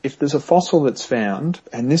evolution, if there's a fossil that's found,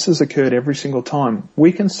 and this has occurred every single time,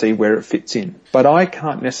 we can see where it fits in. But I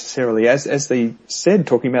can't necessarily, as they said,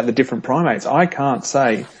 talking about the different primates, I can't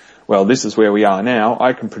say, well, this is where we are now.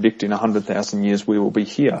 I can predict in 100,000 years we will be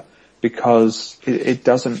here. Because it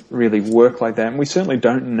doesn't really work like that. And we certainly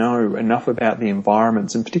don't know enough about the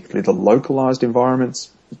environments, and particularly the localized environments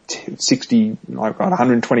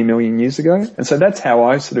 120 million years ago. And so that's how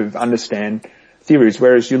I sort of understand theories.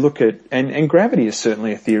 Whereas you look at, and gravity is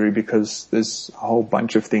certainly a theory because there's a whole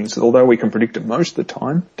bunch of things, although we can predict it most of the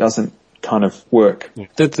time, doesn't kind of work.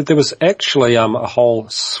 There was actually a whole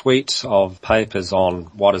suite of papers on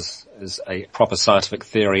what is a proper scientific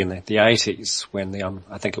theory in the 80s when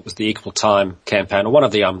I think it was the Equal Time campaign, or one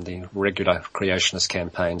of the regular creationist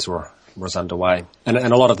campaigns was underway. And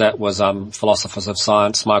a lot of that was philosophers of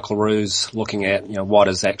science, Michael Ruse, looking at what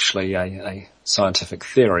is actually a scientific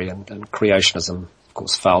theory, and creationism, of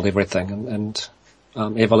course, failed everything, and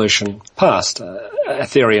evolution passed. A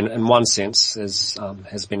theory in one sense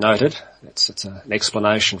has been noted. It's an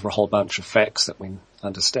explanation for a whole bunch of facts that we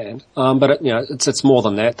understand. But it's more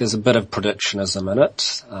than that. There's a bit of predictionism in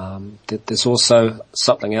it. There's also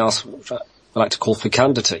something else which I like to call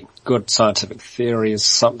fecundity. Good scientific theory is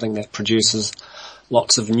something that produces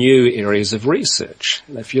lots of new areas of research.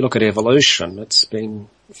 And if you look at evolution, it's been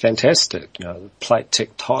fantastic. Plate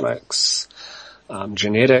tectonics,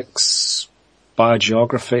 genetics,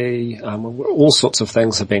 biogeography, all sorts of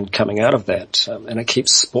things have been coming out of that, and it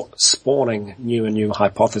keeps spawning new and new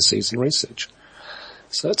hypotheses and research.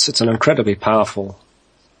 So it's an incredibly powerful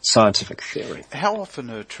scientific theory. How often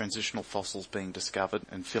are transitional fossils being discovered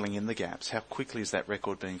and filling in the gaps? How quickly is that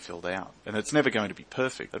record being filled out? And it's never going to be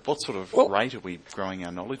perfect. At what sort of rate are we growing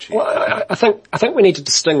our knowledge here? Well, I think we need to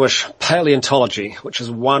distinguish paleontology, which is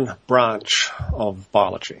one branch of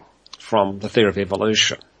biology, from the theory of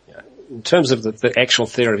evolution. In terms of the actual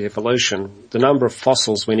theory of evolution, the number of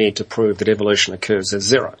fossils we need to prove that evolution occurs is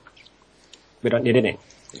 0. We don't need any.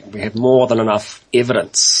 We have more than enough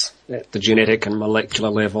evidence at the genetic and molecular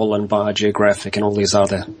level and biogeographic and all these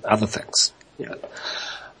other things.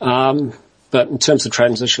 But in terms of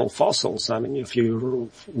transitional fossils, if you're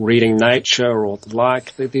reading Nature or the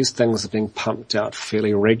like, these things are being pumped out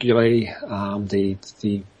fairly regularly.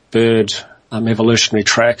 The bird evolutionary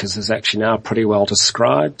track is actually now pretty well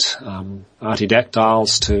described.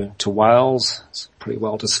 Artiodactyls to whales is pretty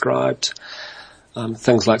well described.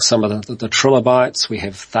 Things like some of the trilobites, we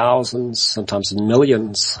have thousands, sometimes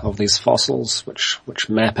millions of these fossils which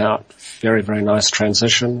map out very, very nice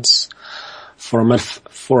transitions.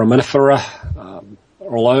 Foraminifera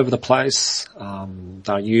all over the place.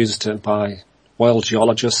 They're used by oil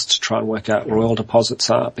geologists to try and work out where oil deposits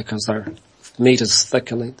are because they're meters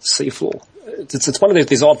thick in the seafloor. It's one of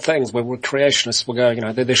these odd things where we're creationists will go,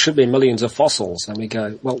 there should be millions of fossils, and we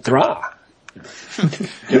go, well, there are.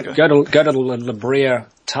 Go to the La Brea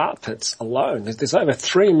tar pits alone. There's over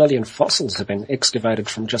 3 million fossils have been excavated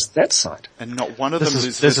from just that site. And not one of them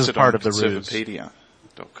is listed on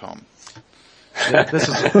Conservapedia.com.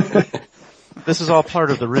 This is all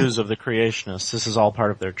part of the ruse of the creationists. This is all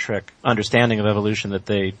part of their trick. Understanding of evolution that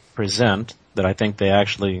they present, that I think they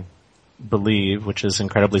actually believe, which is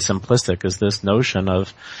incredibly simplistic, is this notion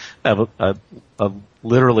of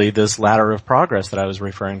literally this ladder of progress that I was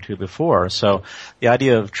referring to before. So the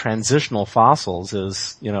idea of transitional fossils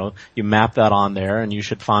is, you map that on there and you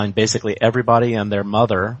should find basically everybody and their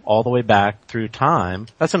mother all the way back through time.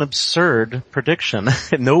 That's an absurd prediction.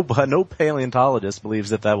 No paleontologist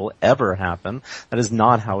believes that will ever happen. That is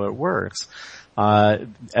not how it works.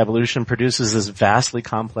 Evolution produces this vastly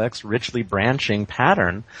complex, richly branching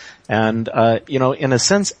pattern. And, in a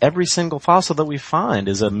sense, every single fossil that we find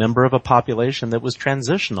is a member of a population that was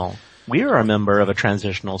transitional. We are a member of a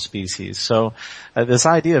transitional species. So, this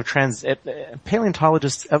idea of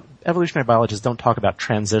paleontologists, evolutionary biologists don't talk about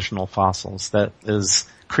transitional fossils. That is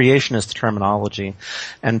creationist terminology.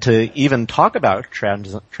 And to even talk about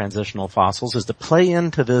transitional fossils is to play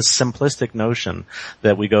into this simplistic notion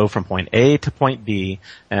that we go from point A to point B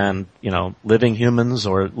and, living humans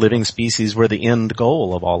or living species were the end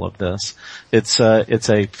goal of all of this. It's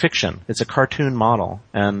a fiction. It's a cartoon model,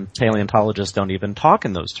 and paleontologists don't even talk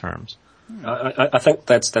in those terms. I think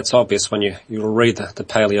that's obvious when you read the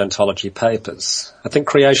paleontology papers. I think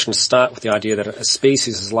creationists start with the idea that a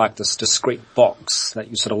species is like this discrete box that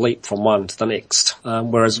you sort of leap from one to the next.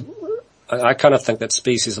 Whereas I kind of think that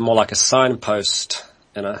species are more like a signpost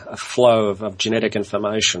in a flow of genetic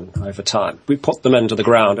information over time. We put them into the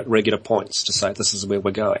ground at regular points to say this is where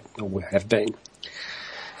we're going, or we have been.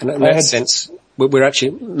 And in that sense, we're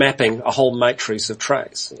actually mapping a whole matrix of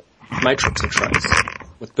traits.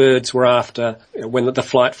 With birds, we're after when the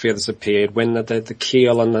flight feathers appeared, when the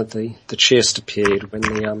keel and the chest appeared, when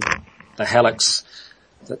the hallux,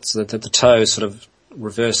 that's the toe sort of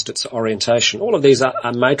reversed its orientation. All of these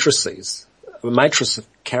are matrices, a matrix of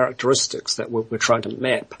characteristics that we're trying to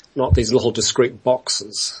map, not these little discrete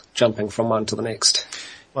boxes jumping from one to the next.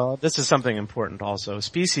 Well, this is something important also.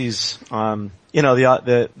 Species, the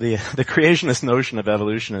creationist notion of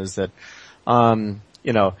evolution is that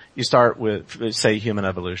you start with, say, human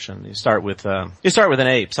evolution. You start with an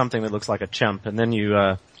ape, something that looks like a chimp, and then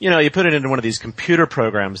you put it into one of these computer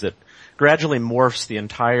programs that gradually morphs the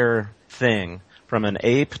entire thing from an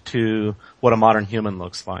ape to what a modern human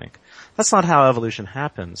looks like. That's not how evolution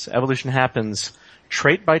happens. Evolution happens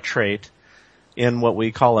trait by trait in what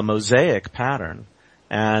we call a mosaic pattern.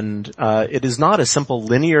 And it is not a simple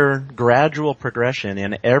linear, gradual progression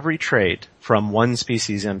in every trait from one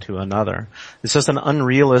species into another. It's just an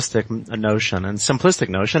unrealistic notion and simplistic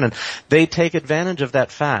notion, and they take advantage of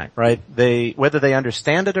that fact, right? Whether they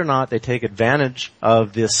understand it or not, they take advantage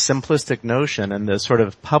of this simplistic notion and the sort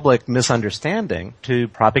of public misunderstanding to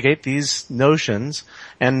propagate these notions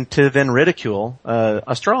and to then ridicule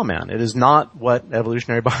a straw man. It is not what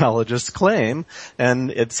evolutionary biologists claim, and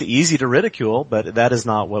it's easy to ridicule, but that is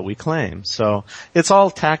not what we claim. So it's all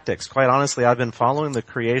tactics. Quite honestly, I've been following the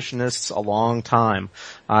creationists a long time.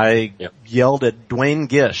 I yelled at Dwayne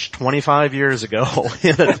Gish 25 years ago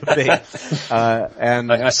in a debate.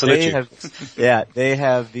 And I salute you. They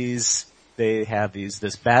have this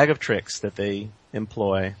bag of tricks that they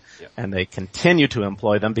employ, and they continue to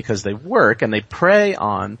employ them because they work, and they prey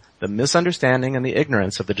on the misunderstanding and the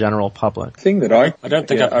ignorance of the general public. I don't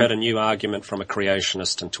think I've heard a new argument from a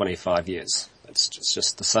creationist in 25 yeyears. It's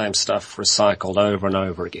just the same stuff recycled over and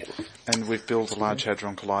over again. And we've built a Large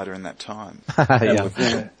Hadron Collider in that time.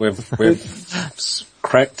 We've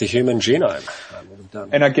cracked the human genome.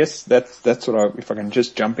 And I guess that's what if I can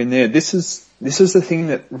just jump in there. This is the thing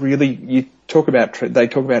that really you talk about. They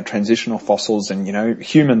talk about transitional fossils, and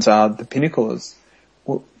humans are the pinnacle.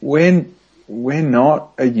 We're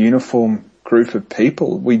not a uniform group of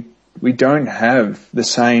people. We don't have the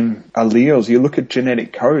same alleles. You look at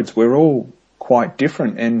genetic codes. We're all quite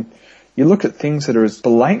different, and you look at things that are as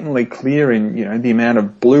blatantly clear in, the amount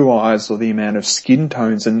of blue eyes or the amount of skin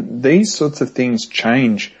tones, and these sorts of things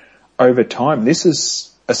change over time. This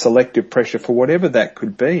is a selective pressure for whatever that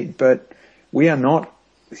could be, but we are not,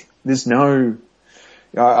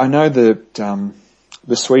 I know that,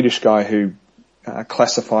 the Swedish guy who,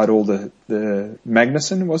 classified all the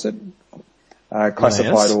Magnuson, was it? Classified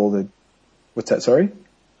Linnaeus? all the, what's that, sorry?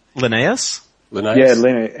 Linnaeus? Yeah,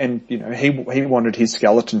 Linnaeus, and he wanted his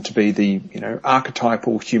skeleton to be the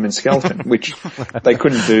archetypal human skeleton, which they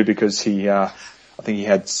couldn't do because I think he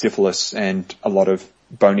had syphilis and a lot of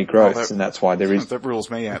bony growths, and that's why there is. That rules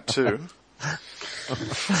me out too.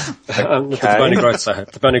 The bony growths.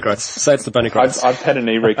 The bony growths. Say it's the bony growths. I've had a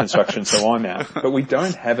knee reconstruction, so I'm out. But we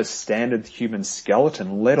don't have a standard human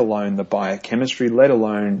skeleton, let alone the biochemistry, let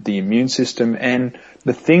alone the immune system. And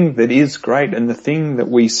the thing that is great and the thing that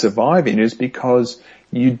we survive in is because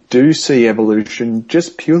you do see evolution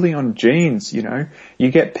just purely on genes, You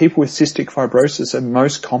get people with cystic fibrosis are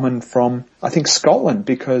most common from, I think, Scotland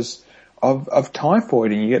because of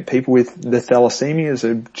typhoid, and you get people with the thalassemias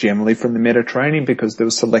are generally from the Mediterranean because there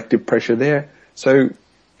was selective pressure there. So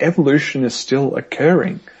evolution is still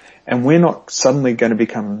occurring, and we're not suddenly going to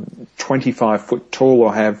become 25 foot tall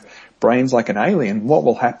or have brains like an alien. What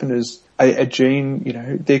will happen is a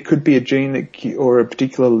gene, there could be a gene or a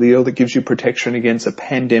particular allele that gives you protection against a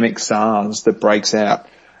pandemic SARS that breaks out,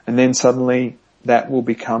 and then suddenly that will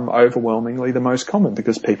become overwhelmingly the most common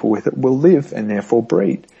because people with it will live and therefore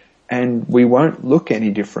breed. And we won't look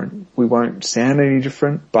any different. We won't sound any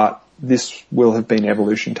different, but this will have been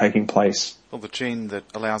evolution taking place. Well, the gene that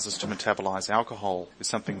allows us to metabolize alcohol is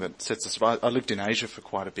something that sets us apart. I lived in Asia for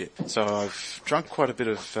quite a bit, so I've drunk quite a bit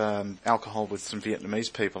of alcohol with some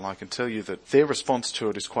Vietnamese people. I can tell you that their response to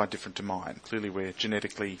it is quite different to mine. Clearly, we're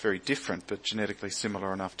genetically very different, but genetically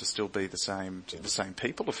similar enough to still be the same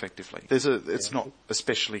people, effectively. It's not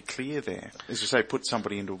especially clear there. As you say, put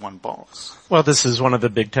somebody into one box. Well, this is one of the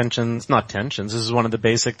big tensions, not tensions, this is one of the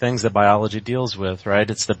basic things that biology deals with, right?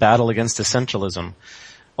 It's the battle against essentialism.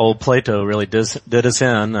 Old Plato really did us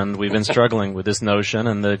in, and we've been struggling with this notion,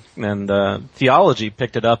 and theology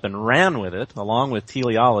picked it up and ran with it, along with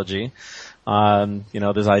teleology.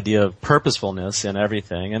 This idea of purposefulness in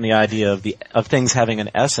everything, and the idea of things having an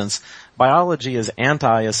essence. Biology is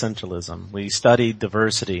anti-essentialism. We study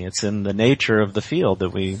diversity. It's in the nature of the field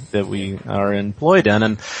that we are employed in,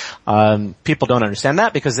 and people don't understand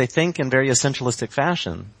that because they think in very essentialistic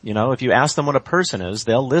fashion. If you ask them what a person is,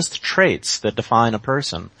 they'll list traits that define a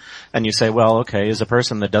person, and you say, well, okay, is a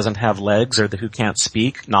person that doesn't have legs or who can't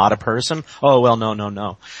speak not a person? Oh, well,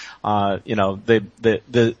 no.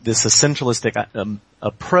 This essentialistic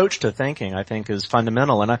approach to thinking, I think, is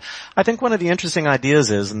fundamental. And I think one of the interesting ideas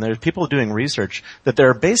is, and there's people doing research, that there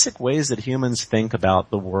are basic ways that humans think about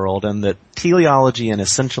the world, and that teleology and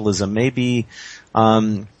essentialism may be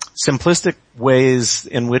simplistic ways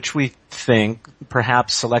in which we think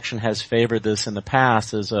perhaps selection has favored this in the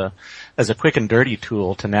past as a quick and dirty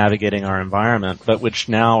tool to navigating our environment, but which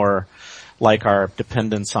now are like our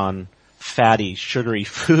dependence on fatty, sugary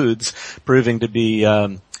foods proving to be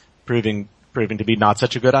not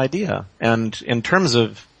such a good idea. And in terms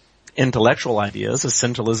of intellectual ideas,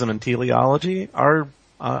 essentialism and teleology are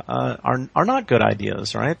not good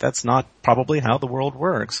ideas, right? That's not probably how the world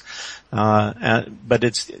works. But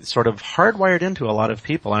it's sort of hardwired into a lot of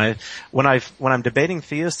people. And when I'm debating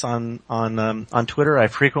theists on Twitter, I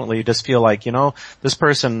frequently just feel like, this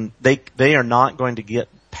person, they are not going to get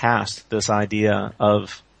past this idea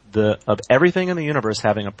of everything in the universe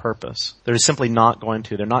having a purpose. They're simply not going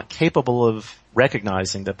to. They're not capable of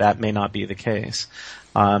recognizing that may not be the case.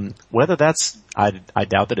 Whether that's, I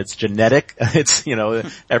doubt that it's genetic. It's,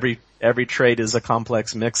 every trait is a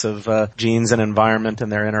complex mix of genes and environment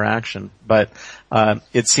and their interaction. But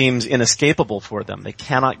it seems inescapable for them. They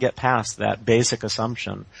cannot get past that basic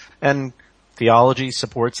assumption. And theology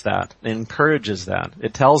supports that, encourages that.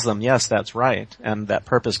 It tells them, yes, that's right, and that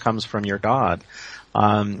purpose comes from your God.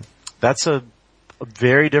 That's a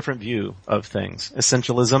very different view of things.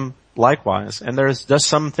 Essentialism, likewise. And there's just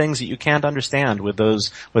some things that you can't understand with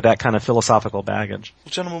that kind of philosophical baggage.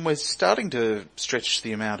 Well, gentlemen, we're starting to stretch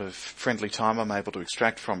the amount of friendly time I'm able to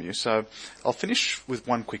extract from you, so I'll finish with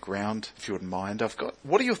one quick round, if you wouldn't mind.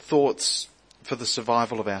 What are your thoughts for the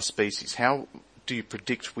survival of our species? How do you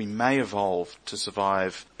predict we may evolve to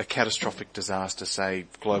survive a catastrophic disaster, say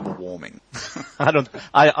global warming?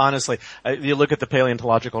 I honestly, you look at the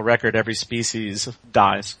paleontological record, every species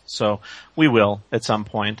dies. So we will at some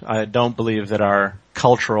point. I don't believe that our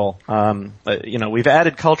cultural, we've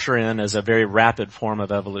added culture in as a very rapid form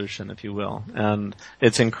of evolution, if you will. And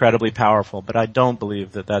it's incredibly powerful, but I don't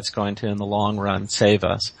believe that that's going to, in the long run, save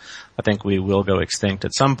us. I think we will go extinct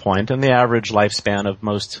at some point, and the average lifespan of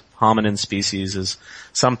most hominin species is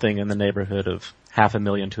something in the neighborhood of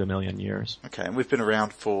 500,000 to 1 million years. Okay, and we've been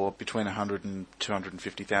around for between 100 and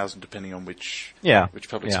 250,000, depending on which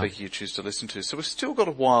public speaker you choose to listen to. So we've still got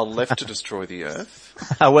a while left to destroy the Earth.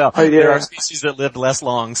 There are species that lived less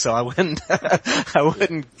long, so I wouldn't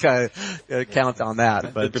count on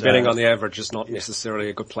that. But betting on the average is not necessarily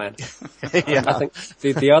a good plan. Yeah. I think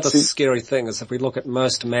the other scary thing is if we look at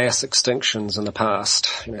most mass extinctions in the past,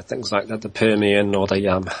 things like the Permian or the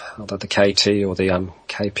KT or the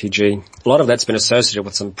KPG, a lot of that's been associated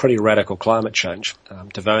with some pretty radical climate change.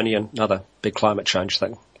 Devonian, another big climate change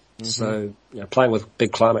thing. Mm-hmm. So, playing with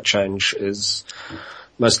big climate change is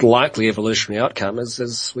most likely evolutionary outcome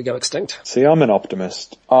as we go extinct. See, I'm an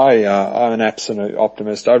optimist. I'm an absolute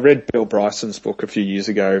optimist. I read Bill Bryson's book a few years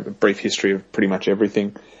ago, A Brief History of Pretty Much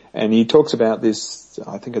Everything, and he talks about this,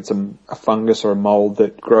 I think it's a fungus or a mold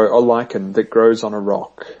a lichen that grows on a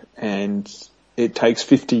rock, and it takes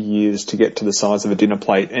 50 years to get to the size of a dinner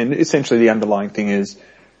plate. And essentially the underlying thing is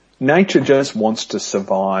nature just wants to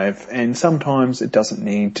survive, and sometimes it doesn't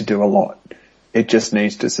need to do a lot. It just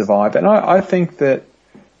needs to survive. And I think that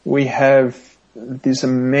we have this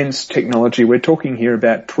immense technology. We're talking here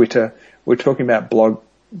about Twitter. We're talking about blog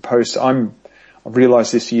posts. I've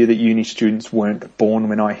realized this year that uni students weren't born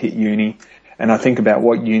when I hit uni. And I think about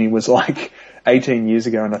what uni was like 18 years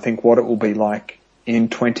ago, and I think what it will be like in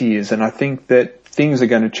 20 years. And I think that things are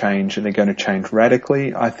going to change, and they're going to change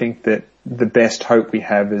radically. I think that the best hope we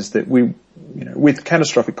have is that with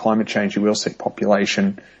catastrophic climate change, you will see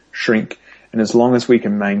population shrink. And as long as we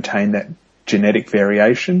can maintain that genetic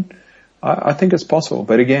variation, I think it's possible.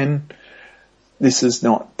 But again, this is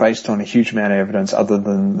not based on a huge amount of evidence other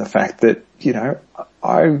than the fact that,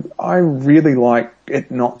 I really like it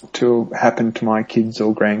not to happen to my kids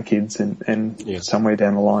or grandkids and somewhere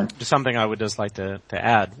down the line. Something I would just like to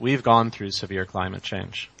add. We've gone through severe climate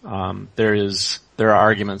change. There are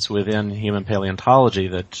arguments within human paleontology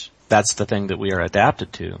that that's the thing that we are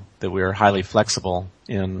adapted to, that we are highly flexible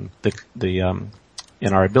in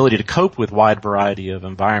in our ability to cope with wide variety of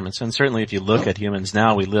environments. And certainly if you look at humans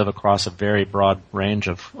now, we live across a very broad range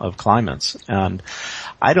of climates. And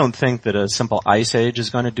I don't think that a simple ice age is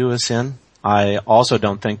going to do us in. I also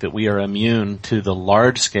don't think that we are immune to the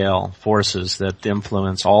large-scale forces that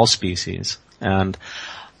influence all species. And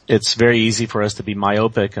it's very easy for us to be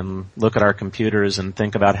myopic and look at our computers and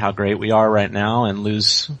think about how great we are right now and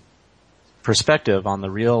lose perspective on the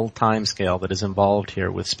real time scale that is involved here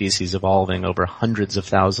with species evolving over hundreds of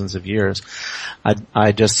thousands of years.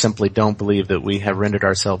 I just simply don't believe that we have rendered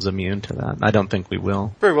ourselves immune to that. I don't think we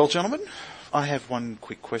will. Very well, gentlemen. I have one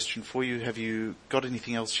quick question for you. Have you got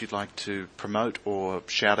anything else you'd like to promote or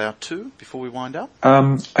shout out to before we wind up?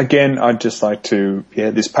 Again, I'd just like to,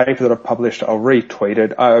 this paper that I've published, I'll retweet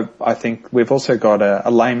it. I think we've also got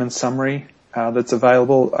a layman's summary that's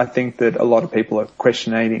available. I think that a lot of people are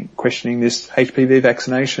questioning this HPV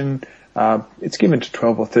vaccination. It's given to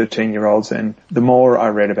 12 or 13-year-olds, and the more I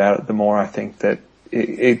read about it, the more I think that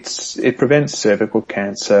it prevents cervical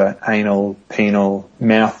cancer, anal, penile,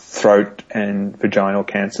 mouth, throat, and vaginal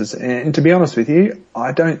cancers. And to be honest with you,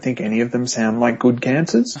 I don't think any of them sound like good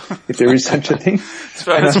cancers, if there is such a thing.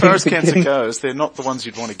 As far as cancer goes, they're not the ones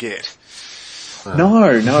you'd want to get.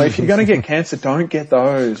 No, if you're going to get cancer, don't get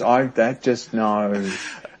those. No.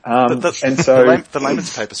 The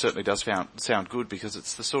layman's paper certainly does sound good, because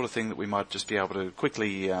it's the sort of thing that we might just be able to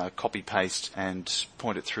quickly copy paste and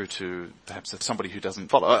point it through to perhaps somebody who doesn't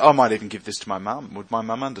follow. I might even give this to my mum. Would my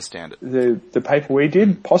mum understand it? The paper we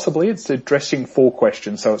did, possibly, it's addressing 4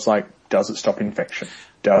 questions. So it's like, does it stop infection?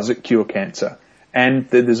 Does it cure cancer? And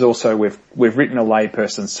there's also, we've written a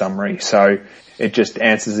layperson summary, so it just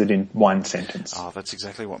answers it in one sentence. Oh, that's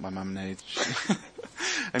exactly what my mum needs.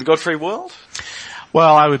 And Godfrey World?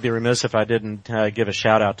 Well, I would be remiss if I didn't give a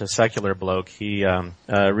shout out to Secular Bloke. He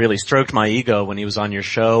really stroked my ego when he was on your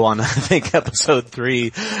show on, I think, episode 3.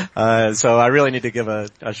 So I really need to give a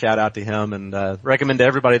shout out to him and recommend to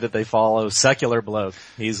everybody that they follow Secular Bloke.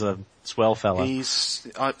 He's a swell fella. I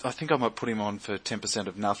think I might put him on for 10%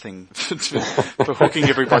 of nothing for hooking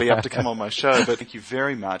everybody up to come on my show, but thank you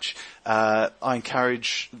very much. I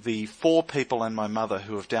encourage the 4 people and my mother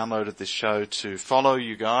who have downloaded this show to follow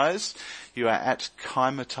you guys. You are at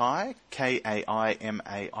Kaimatai, Kaimaitai.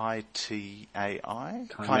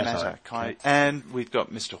 Kaimatai. And we've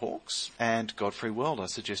got Mr. Hawks and Godfrey World. I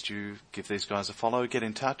suggest you give these guys a follow, get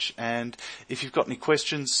in touch, and if you've got any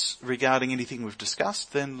questions regarding anything we've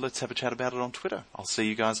discussed, then let's have a chat about it on Twitter. I'll see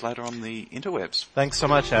you guys later on the interwebs. Thanks so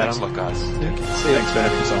much, Adam. Thanks a lot, guys. See you. Thanks for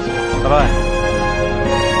having us on. Bye-bye.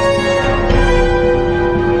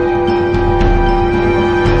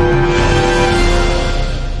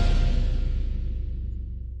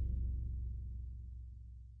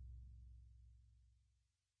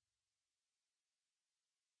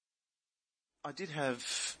 I did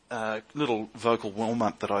have a little vocal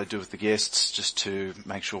warm-up that I do with the guests just to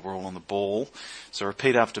make sure we're all on the ball. So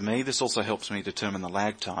repeat after me. This also helps me determine the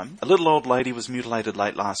lag time. A little old lady was mutilated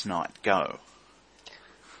late last night. Go.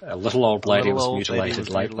 A little old lady was mutilated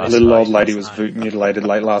late last night. A little old lady was mutilated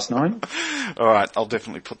late last night. All right, I'll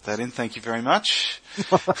definitely put that in. Thank you very much.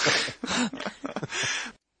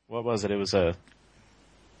 What was it? It was a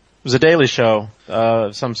daily show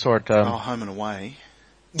of some sort. Home and Away.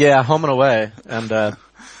 Yeah, Home and Away, and I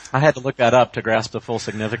had to look that up to grasp the full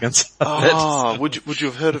significance of it. Oh, would you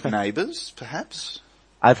have heard of Neighbours, perhaps?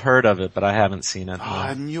 I've heard of it, but I haven't seen it. Oh, no.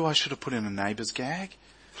 I knew I should have put in a Neighbours gag.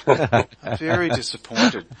 Very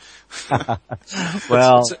disappointed.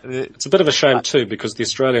 Well, it's a bit of a shame too, because the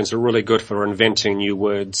Australians are really good for inventing new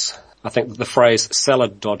words. I think the phrase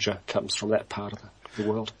salad dodger comes from that part of the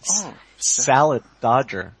world. Oh, salad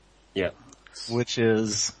dodger. Yeah. Which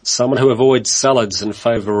is? Someone who avoids salads in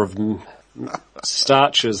favour of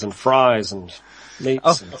starches and fries and meats.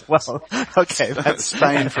 Oh, well, okay. That's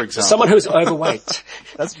Spain, for example. Someone who's overweight.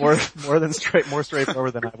 That's more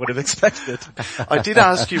straightforward than I would have expected. I did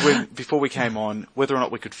ask you before we came on whether or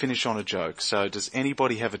not we could finish on a joke. So does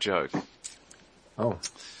anybody have a joke? Oh.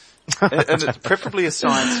 And it's preferably a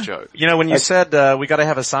science joke. You know, when you said we got to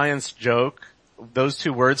have a science joke, those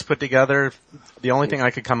 2 words put together, the only thing I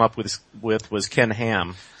could come up with was Ken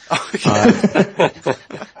Ham.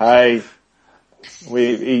 Hey,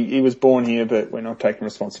 he was born here, but we're not taking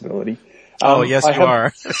responsibility. Yes, you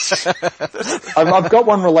are. I've got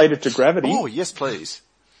one related to gravity. Oh, yes, please.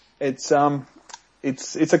 It's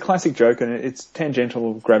a classic joke, and it's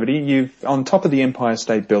tangential gravity. On top of the Empire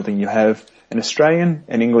State Building, you have an Australian,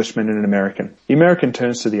 an Englishman, and an American. The American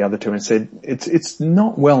turns to the other 2 and said, it's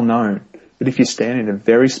not well known, but if you stand in a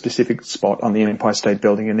very specific spot on the Empire State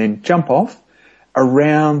Building and then jump off,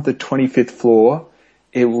 around the 25th floor,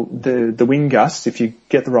 the wind gusts, if you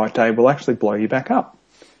get the right day, will actually blow you back up.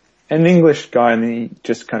 And the English guy, and he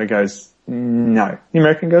just kind of goes, no. The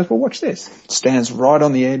American goes, well, watch this. Stands right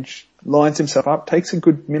on the edge, lines himself up, takes a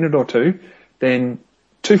good minute or 2, then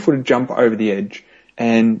 2-footed jump over the edge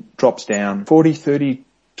and drops down 40, 30,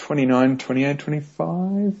 29, 28,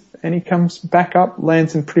 25, and he comes back up,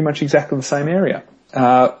 lands in pretty much exactly the same area.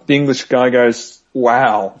 The English guy goes,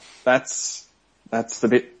 wow, that's a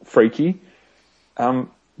bit freaky.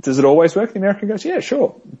 Does it always work? The American goes, yeah,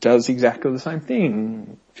 sure. Does exactly the same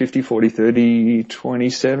thing. 50, 40, 30,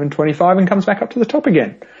 27, 25, and comes back up to the top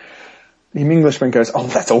again. the Englishman goes, "Oh,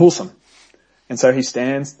 that's awesome." And so he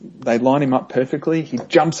stands, they line him up perfectly, he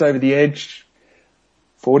jumps over the edge,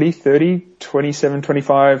 40, 30, 27,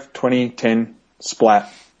 25, 20, 10,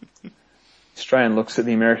 splat. Australian looks at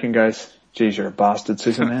the American and goes, "Geez, you're a bastard,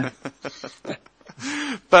 Superman."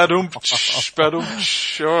 Ba-dum-tsh,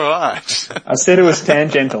 ba-dum-tsh, alright. I said it was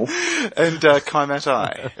tangential. And, Kai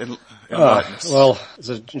Matai, enlighten us. Well, it's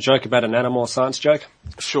a joke about an animal, a science joke.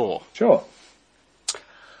 Sure. Sure.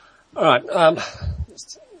 Alright,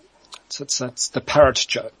 it's the parrot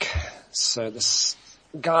joke. So this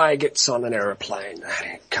guy gets on an aeroplane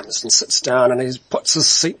and he comes and sits down and he puts his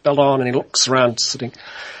seatbelt on and he looks around to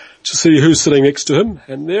see who's sitting next to him,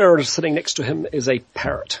 and there sitting next to him is a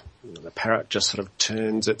parrot. And the parrot just sort of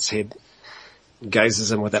turns its head,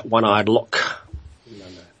 gazes in with that one-eyed look. And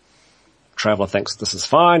the traveller thinks, this is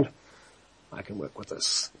fine, I can work with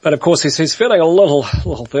this. But of course he's feeling a little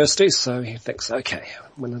thirsty, so he thinks, okay,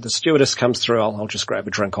 when the stewardess comes through, I'll just grab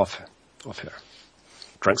a drink off her.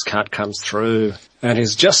 Drinks cart comes through, and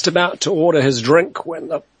he's just about to order his drink when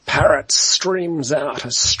the parrot streams out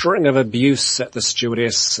a string of abuse at the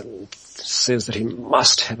stewardess and says that he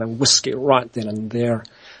must have a whiskey right then and there.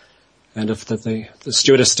 And if the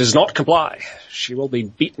stewardess does not comply, she will be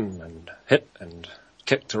beaten and hit and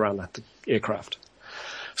kicked around the aircraft.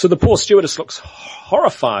 So the poor stewardess looks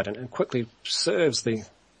horrified and quickly serves the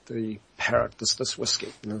parrot this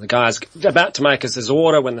whiskey. And the guy's about to make his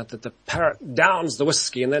order when the parrot downs the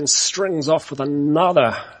whiskey and then strings off with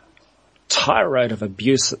another tirade of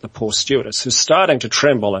abuse at the poor stewardess, who's starting to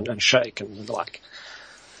tremble and shake and the like.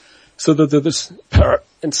 So this parrot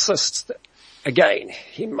insists that, again,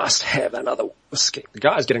 he must have another whiskey. The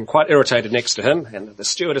guy's getting quite irritated next to him, and the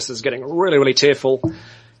stewardess is getting really, really tearful.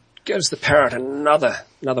 Gives the parrot another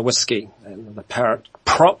whiskey, and the parrot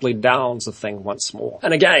promptly downs the thing once more.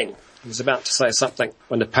 And again, he's about to say something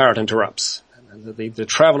when the parrot interrupts. And the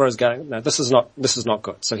traveller is going, no, this is not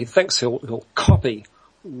good. So he thinks he'll copy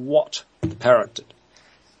what the parrot did.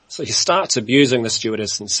 So he starts abusing the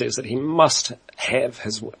stewardess and says that he must have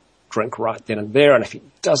his drink right then and there, and if he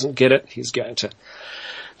doesn't get it, he's going to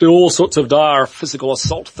do all sorts of dire physical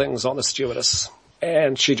assault things on the stewardess.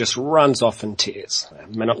 And she just runs off in tears. A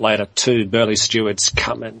minute later, two burly stewards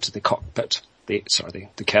come into the cockpit, the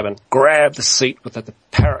cabin, grab the seat with the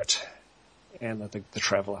parrot and the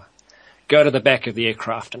traveller, go to the back of the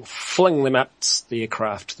aircraft and fling them out the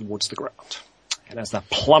aircraft towards the ground. And as they're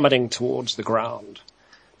plummeting towards the ground,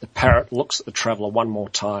 the parrot looks at the traveller one more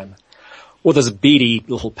time with his beady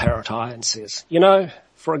little parrot eye and says, "You know,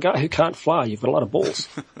 for a guy who can't fly, you've got a lot of balls."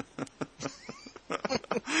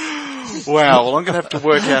 Wow, well I'm going to have to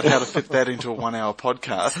work out how to fit that into a 1-hour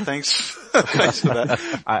podcast. Thanks for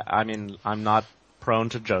that. I mean, I'm not prone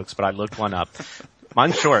to jokes, but I looked one up.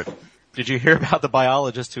 Mine's short. Did you hear about the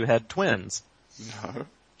biologist who had twins? No.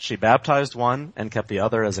 She baptized one and kept the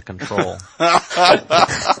other as a control.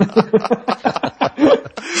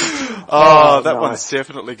 Oh, that one's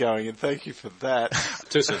definitely going in. Thank you for that.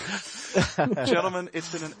 Too soon. Gentlemen,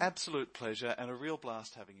 it's been an absolute pleasure and a real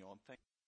blast having you on. Thank you.